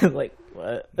Washington. Like,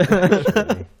 what?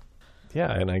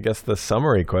 Yeah, and I guess the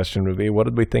summary question would be, what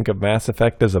did we think of Mass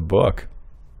Effect as a book?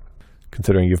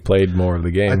 Considering you've played more of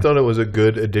the game. I thought it was a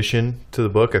good addition to the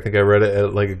book. I think I read it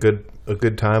at like a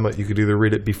good time. You could either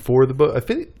read it before the book. I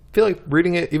feel like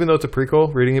reading it, even though it's a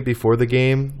prequel, reading it before the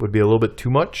game would be a little bit too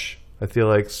much. I feel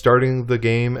like starting the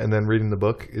game and then reading the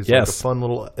book is like a fun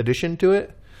little addition to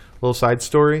it. A little side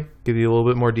story, give you a little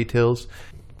bit more details.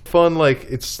 Fun, like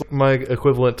it's my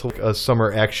equivalent to like a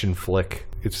summer action flick.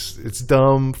 It's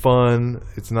dumb, fun.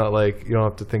 It's not like you don't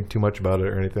have to think too much about it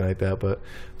or anything like that. But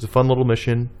it's a fun little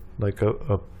mission, like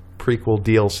a prequel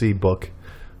DLC book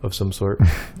of some sort.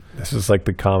 This is like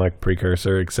the comic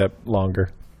precursor, except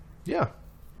longer. Yeah.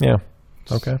 Yeah.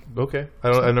 Okay. Okay.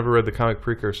 I never read the comic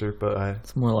precursor, but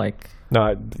It's more like... No,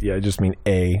 I just mean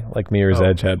like Mirror's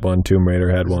Edge had one, Tomb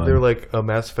Raider had one. Is there like a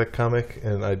Mass Effect comic,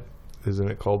 and isn't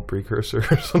it called Precursor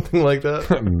or something like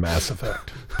that? Mass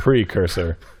Effect.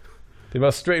 Precursor. The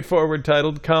most straightforward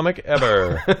titled comic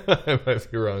ever. I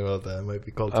might be wrong about that. It might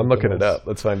be called I'm looking it up.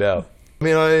 Let's find out. I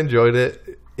mean, I enjoyed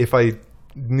it. If I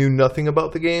knew nothing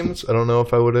about the games, I don't know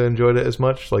if I would have enjoyed it as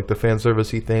much. Like the fan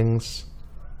servicey things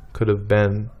could have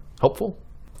been helpful.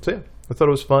 So yeah, I thought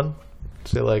it was fun. I'd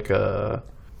say like a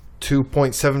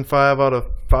 2.75 out of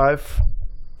 5.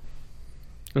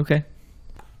 Okay.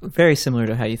 Very similar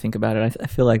to how you think about it. I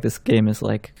feel like this game is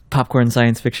like popcorn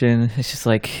science fiction. It's just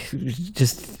like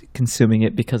just consuming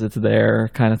it because it's there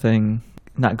kind of thing.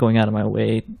 Not going out of my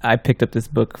way. I picked up this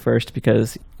book first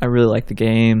because I really liked the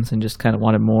games and just kind of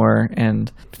wanted more,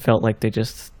 and felt like it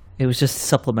was just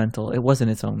supplemental. It wasn't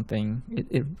its own thing.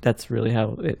 That's really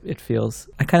how it feels.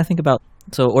 I kind of think about,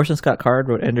 so Orson Scott Card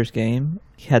wrote Ender's Game.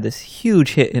 He had this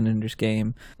huge hit in Ender's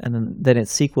Game, and then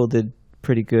its sequel did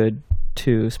pretty good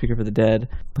to Speaker for the Dead,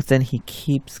 but then he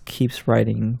keeps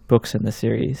writing books in the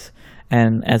series.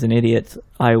 And as an idiot,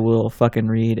 I will fucking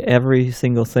read every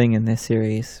single thing in this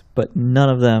series, but none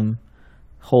of them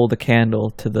hold a candle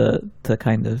to the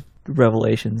kind of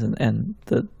revelations and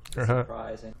the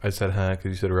surprising. I said because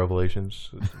you said revelations.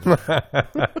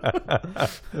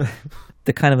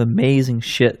 The kind of amazing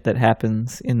shit that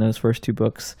happens in those first 2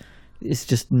 books is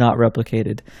just not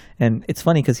replicated. And it's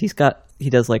funny because he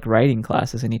does like writing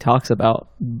classes, and he talks about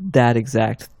that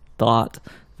exact thought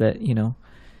that,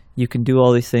 you can do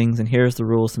all these things, and here's the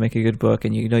rules to make a good book,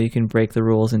 and you can break the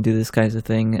rules and do this kind of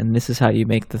thing, and this is how you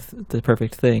make the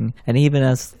perfect thing. And even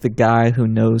as the guy who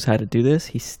knows how to do this,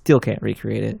 he still can't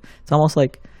recreate it. It's almost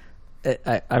like,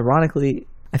 ironically,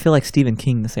 I feel like Stephen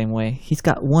King the same way. He's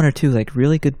got 1 or 2 like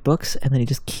really good books, and then he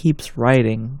just keeps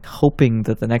writing, hoping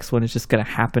that the next one is just going to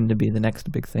happen to be the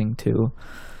next big thing too.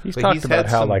 He's talked about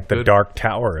how like the Dark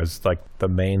Tower is like the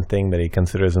main thing that he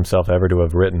considers himself ever to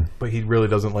have written. But he really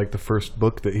doesn't like the first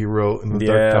book that he wrote in the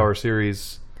Dark Tower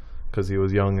series because he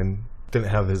was young and didn't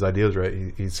have his ideas right.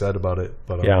 He said about it,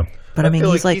 but But I mean,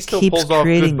 he's like he still keeps pulls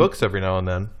creating off good books every now and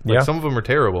then. Like some of them are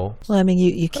terrible. Well, I mean,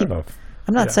 you keep.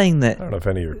 I'm not saying that. I don't know if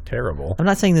any are terrible. I'm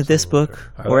not saying that this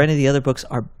book or any of the other books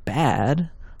are bad.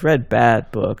 I've read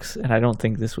bad books, and I don't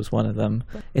think this was one of them.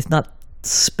 It's not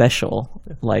special,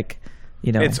 like.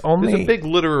 It's only there's a big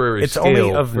literary scale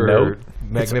only of for note.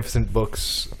 magnificent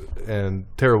books and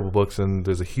terrible books, and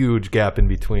there's a huge gap in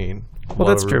between. Well,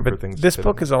 that's true, but this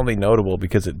book is only notable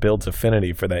because it builds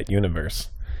affinity for that universe.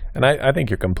 And I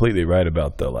think you're completely right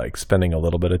about the spending a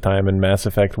little bit of time in Mass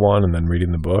Effect 1 and then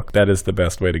reading the book. That is the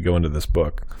best way to go into this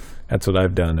book. That's what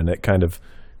I've done, and it kind of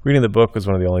reading the book was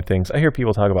one of the only things. I hear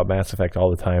people talk about Mass Effect all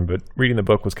the time, but reading the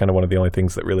book was kind of one of the only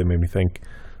things that really made me think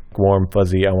warm,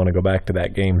 fuzzy, I want to go back to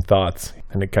that game thoughts.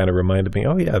 And it kind of reminded me,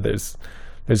 oh yeah, there's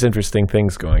interesting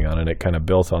things going on, and it kind of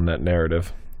built on that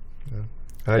narrative. Yeah.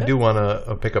 And I do want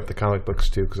to pick up the comic books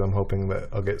too, because I'm hoping that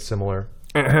I'll get similar.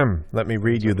 Let me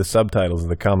read you the subtitles of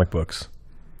the comic books.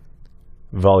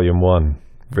 Volume 1,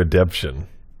 Redemption.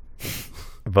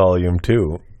 Volume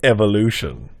 2,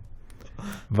 Evolution.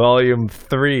 Volume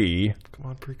 3,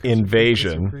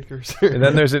 Invasion. And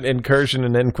then there's an Incursion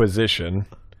and Inquisition.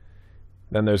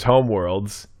 Then there's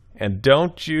Homeworlds. And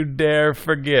don't you dare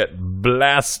forget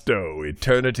Blasto,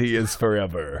 Eternity is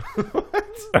Forever.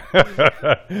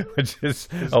 Which is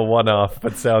a one-off,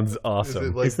 but sounds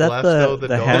awesome. Is that Blasto, the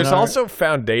There's also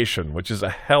Foundation, which is a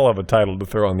hell of a title to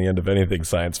throw on the end of anything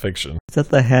science fiction. Is that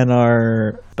the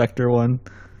Hanar Spectre one?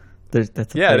 It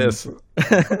is.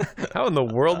 How in the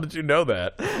world did you know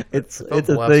that? It's a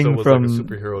Blasto thing was from... like a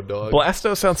superhero dog.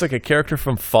 Blasto sounds like a character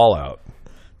from Fallout.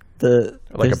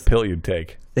 Like a pill you'd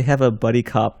take. They have a buddy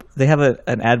cop. They have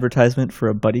an advertisement for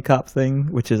a buddy cop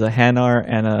thing, which is a Hanar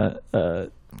and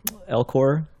a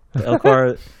Elcor. The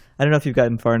Elcor, I don't know if you've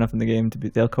gotten far enough in the game to be.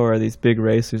 The Elcor are these big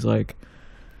race who's like,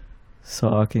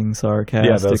 Talking sarcastically.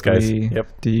 Yeah, those guys.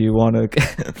 Yep. Do you want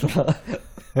to?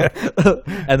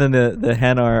 And then the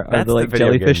Hanar are That's the like video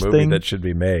jellyfish game movie thing. that should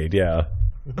be made. Yeah,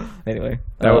 Anyway,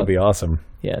 that would be awesome.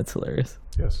 Yeah, it's hilarious.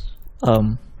 Yes.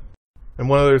 And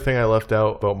one other thing I left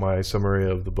out about my summary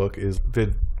of the book is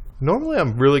that normally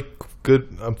I'm really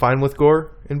good. I'm fine with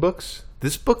gore in books.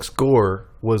 This book's gore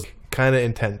was kind of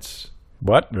intense.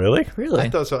 What? Really? Really? I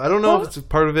thought so. I don't know if it's a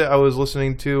part of it I was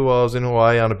listening to while I was in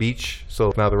Hawaii on a beach,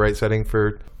 so not the right setting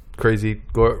for crazy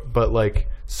gore. But like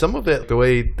some of it, the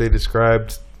way they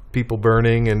described people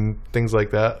burning and things like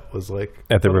that was like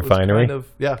At the refinery?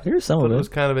 Yeah. Here's some of It it. was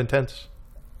kind of intense.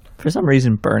 For some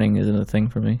reason, burning isn't a thing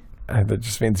for me. That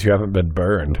just means you haven't been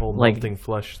burned. The whole Like, melting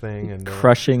flesh thing and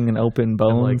Crushing and open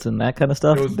bones and that kind of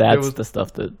stuff. there was The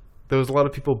stuff that. there was a lot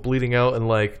of people bleeding out and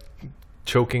like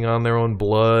choking on their own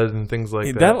blood and things like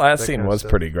that. That last that scene kind of was stuff.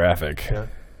 pretty graphic. Yeah.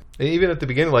 And even at the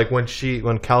beginning, like when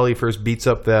Callie first beats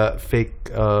up that fake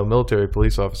military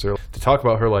police officer, to talk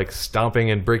about her like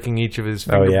stomping and breaking each of his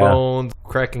finger bones,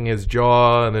 cracking his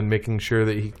jaw, and then making sure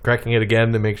that cracking it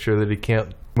again to make sure that he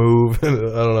can't move. I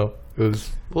don't know. It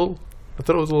was I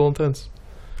thought it was a little intense.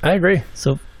 I agree.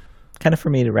 So, kind of for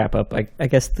me to wrap up, I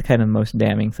guess the kind of most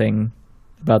damning thing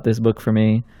about this book for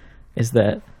me is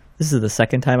that this is the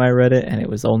second time I read it, and it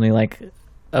was only like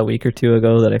a week or two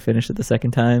ago that I finished it the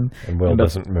second time. And Will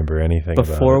doesn't remember anything about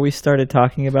it. Before we started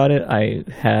talking about it, I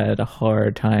had a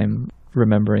hard time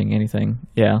remembering anything.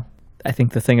 Yeah. I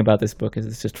think the thing about this book is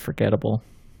it's just forgettable.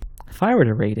 If I were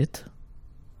to rate it,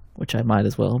 which I might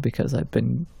as well because I've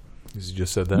been You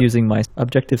just said that. using my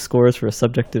objective scores for a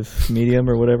subjective medium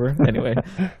or whatever. Anyway,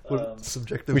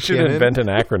 Subjective. We should canon? invent an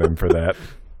acronym for that.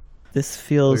 this you're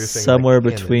feels saying somewhere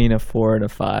like canon. between a 4 and a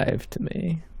 5 to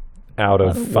me. Out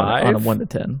of On a 5? on a 1 to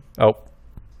 10. Oh, All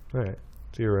right.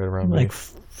 So you're right around me. Like,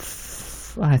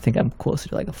 I think I'm closer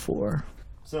to like a 4.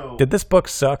 So did this book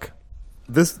suck?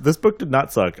 this book did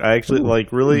not suck. I actually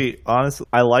really honestly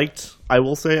I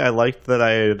will say I liked that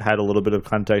I had a little bit of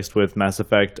context with Mass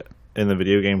Effect in the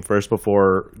video game first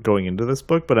before going into this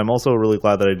book, but I'm also really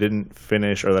glad that I didn't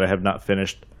finish or that I have not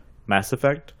finished Mass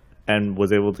Effect and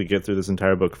was able to get through this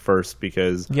entire book first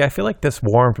because Yeah, I feel like this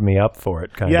warmed me up for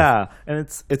it, kind of. yeah, and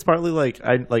it's partly like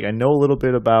I know a little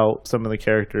bit about some of the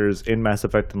characters in Mass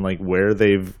Effect and like where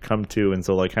they've come to, and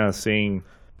so like kind of seeing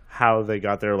how they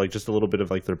got there, like just a little bit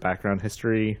of like their background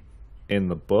history in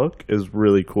the book is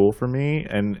really cool for me,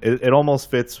 and it almost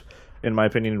fits, in my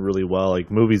opinion, really well. Like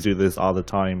movies do this all the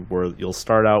time, where you'll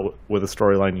start out with a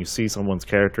storyline, you see someone's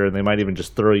character, and they might even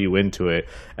just throw you into it,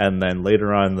 and then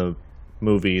later on in the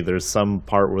movie, there's some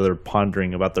part where they're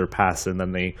pondering about their past, and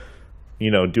then they,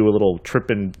 do a little trip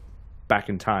back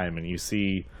in time, and you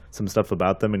see some stuff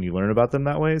about them, and you learn about them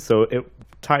that way. So it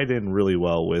tied in really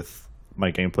well with my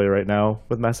gameplay right now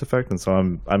with Mass Effect, and so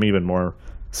I'm even more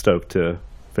stoked to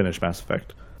finish Mass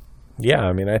Effect. Yeah,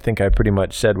 I mean, I think I pretty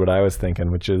much said what I was thinking,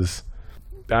 which is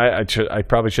I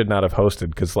probably should not have hosted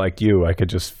because, like you,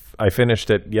 I finished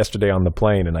it yesterday on the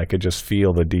plane, and I could just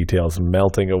feel the details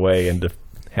melting away into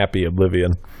happy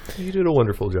oblivion. You did a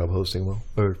wonderful job hosting, Will,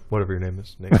 or whatever your name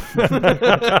is.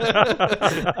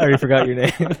 I already forgot your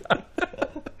name.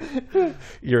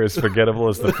 You're as forgettable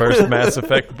as the first Mass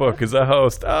Effect book as a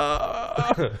host.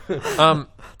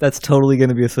 That's totally going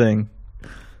to be a thing.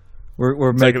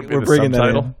 We're gonna be the bringing that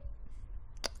subtitle? in.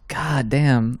 God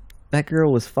damn. That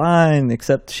girl was fine,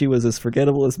 except she was as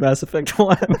forgettable as Mass Effect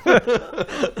 1.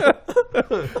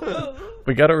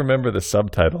 We got to remember the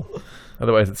subtitle.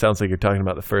 Otherwise, it sounds like you're talking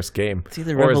about the first game. It's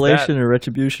either Or is Revelation or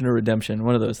Retribution or Redemption.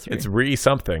 One of those three. It's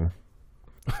something.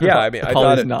 Yeah, I mean, I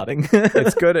thought Polly's nodding.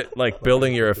 it's good at like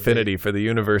building your affinity for the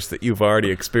universe that you've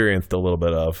already experienced a little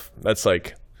bit of. That's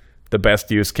like the best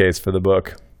use case for the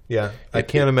book. Yeah, I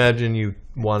can't imagine you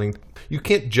wanting. You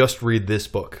can't just read this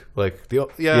book. Like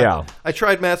Yeah. I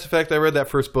tried Mass Effect. I read that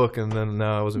first book, and then no,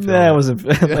 I wasn't. feeling That it. wasn't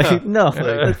like, no.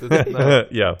 Like, it's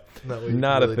not, Yeah, not, what you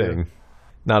not really a thing. do.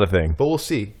 Not a thing. But we'll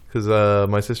see, because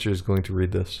my sister is going to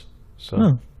read this,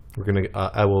 so we're gonna.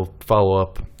 I will follow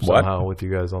up somehow with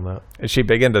you guys on that. Is she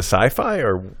big into sci-fi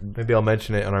or? Maybe I'll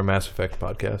mention it on our Mass Effect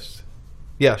podcast.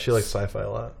 Yeah, she likes sci-fi a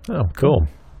lot. Oh, cool.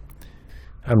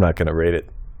 I'm not gonna rate it.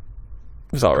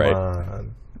 It was all right.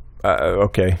 Come on.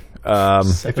 Okay. If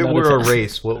it 7 out were of a 10.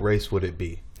 race, what race would it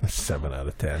be? 7 out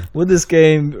of 10. Would this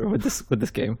game, or would this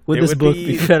game, would It this would book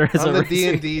be be better as On a the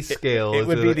racing? D&D scale, It is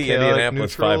would it be a the chaotic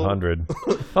Indianapolis neutral? 500.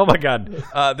 Oh my God.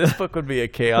 This book would be a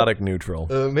chaotic neutral.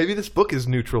 Maybe this book is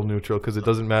neutral because it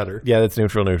doesn't matter. Yeah, that's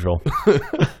neutral.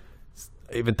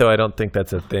 Even though I don't think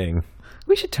that's a thing.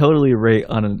 We should totally rate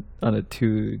on a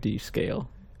 2D scale.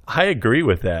 I agree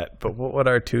with that, but what would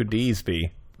our 2Ds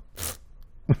be?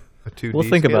 A 2D We'll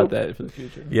think scale? about that for the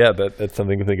future. Yeah, that's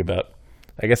something to think about.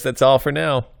 I guess that's all for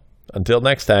now. Until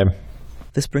next time.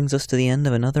 This brings us to the end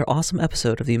of another awesome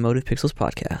episode of the Emotive Pixels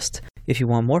podcast. If you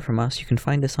want more from us, you can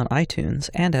find us on iTunes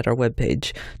and at our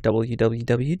webpage,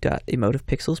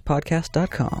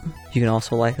 www.emotivepixelspodcast.com. You can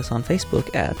also like us on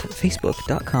Facebook at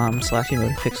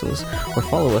facebook.com/emotivepixels or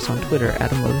follow us on Twitter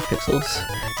at emotivepixels.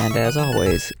 And as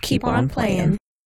always, keep on playing.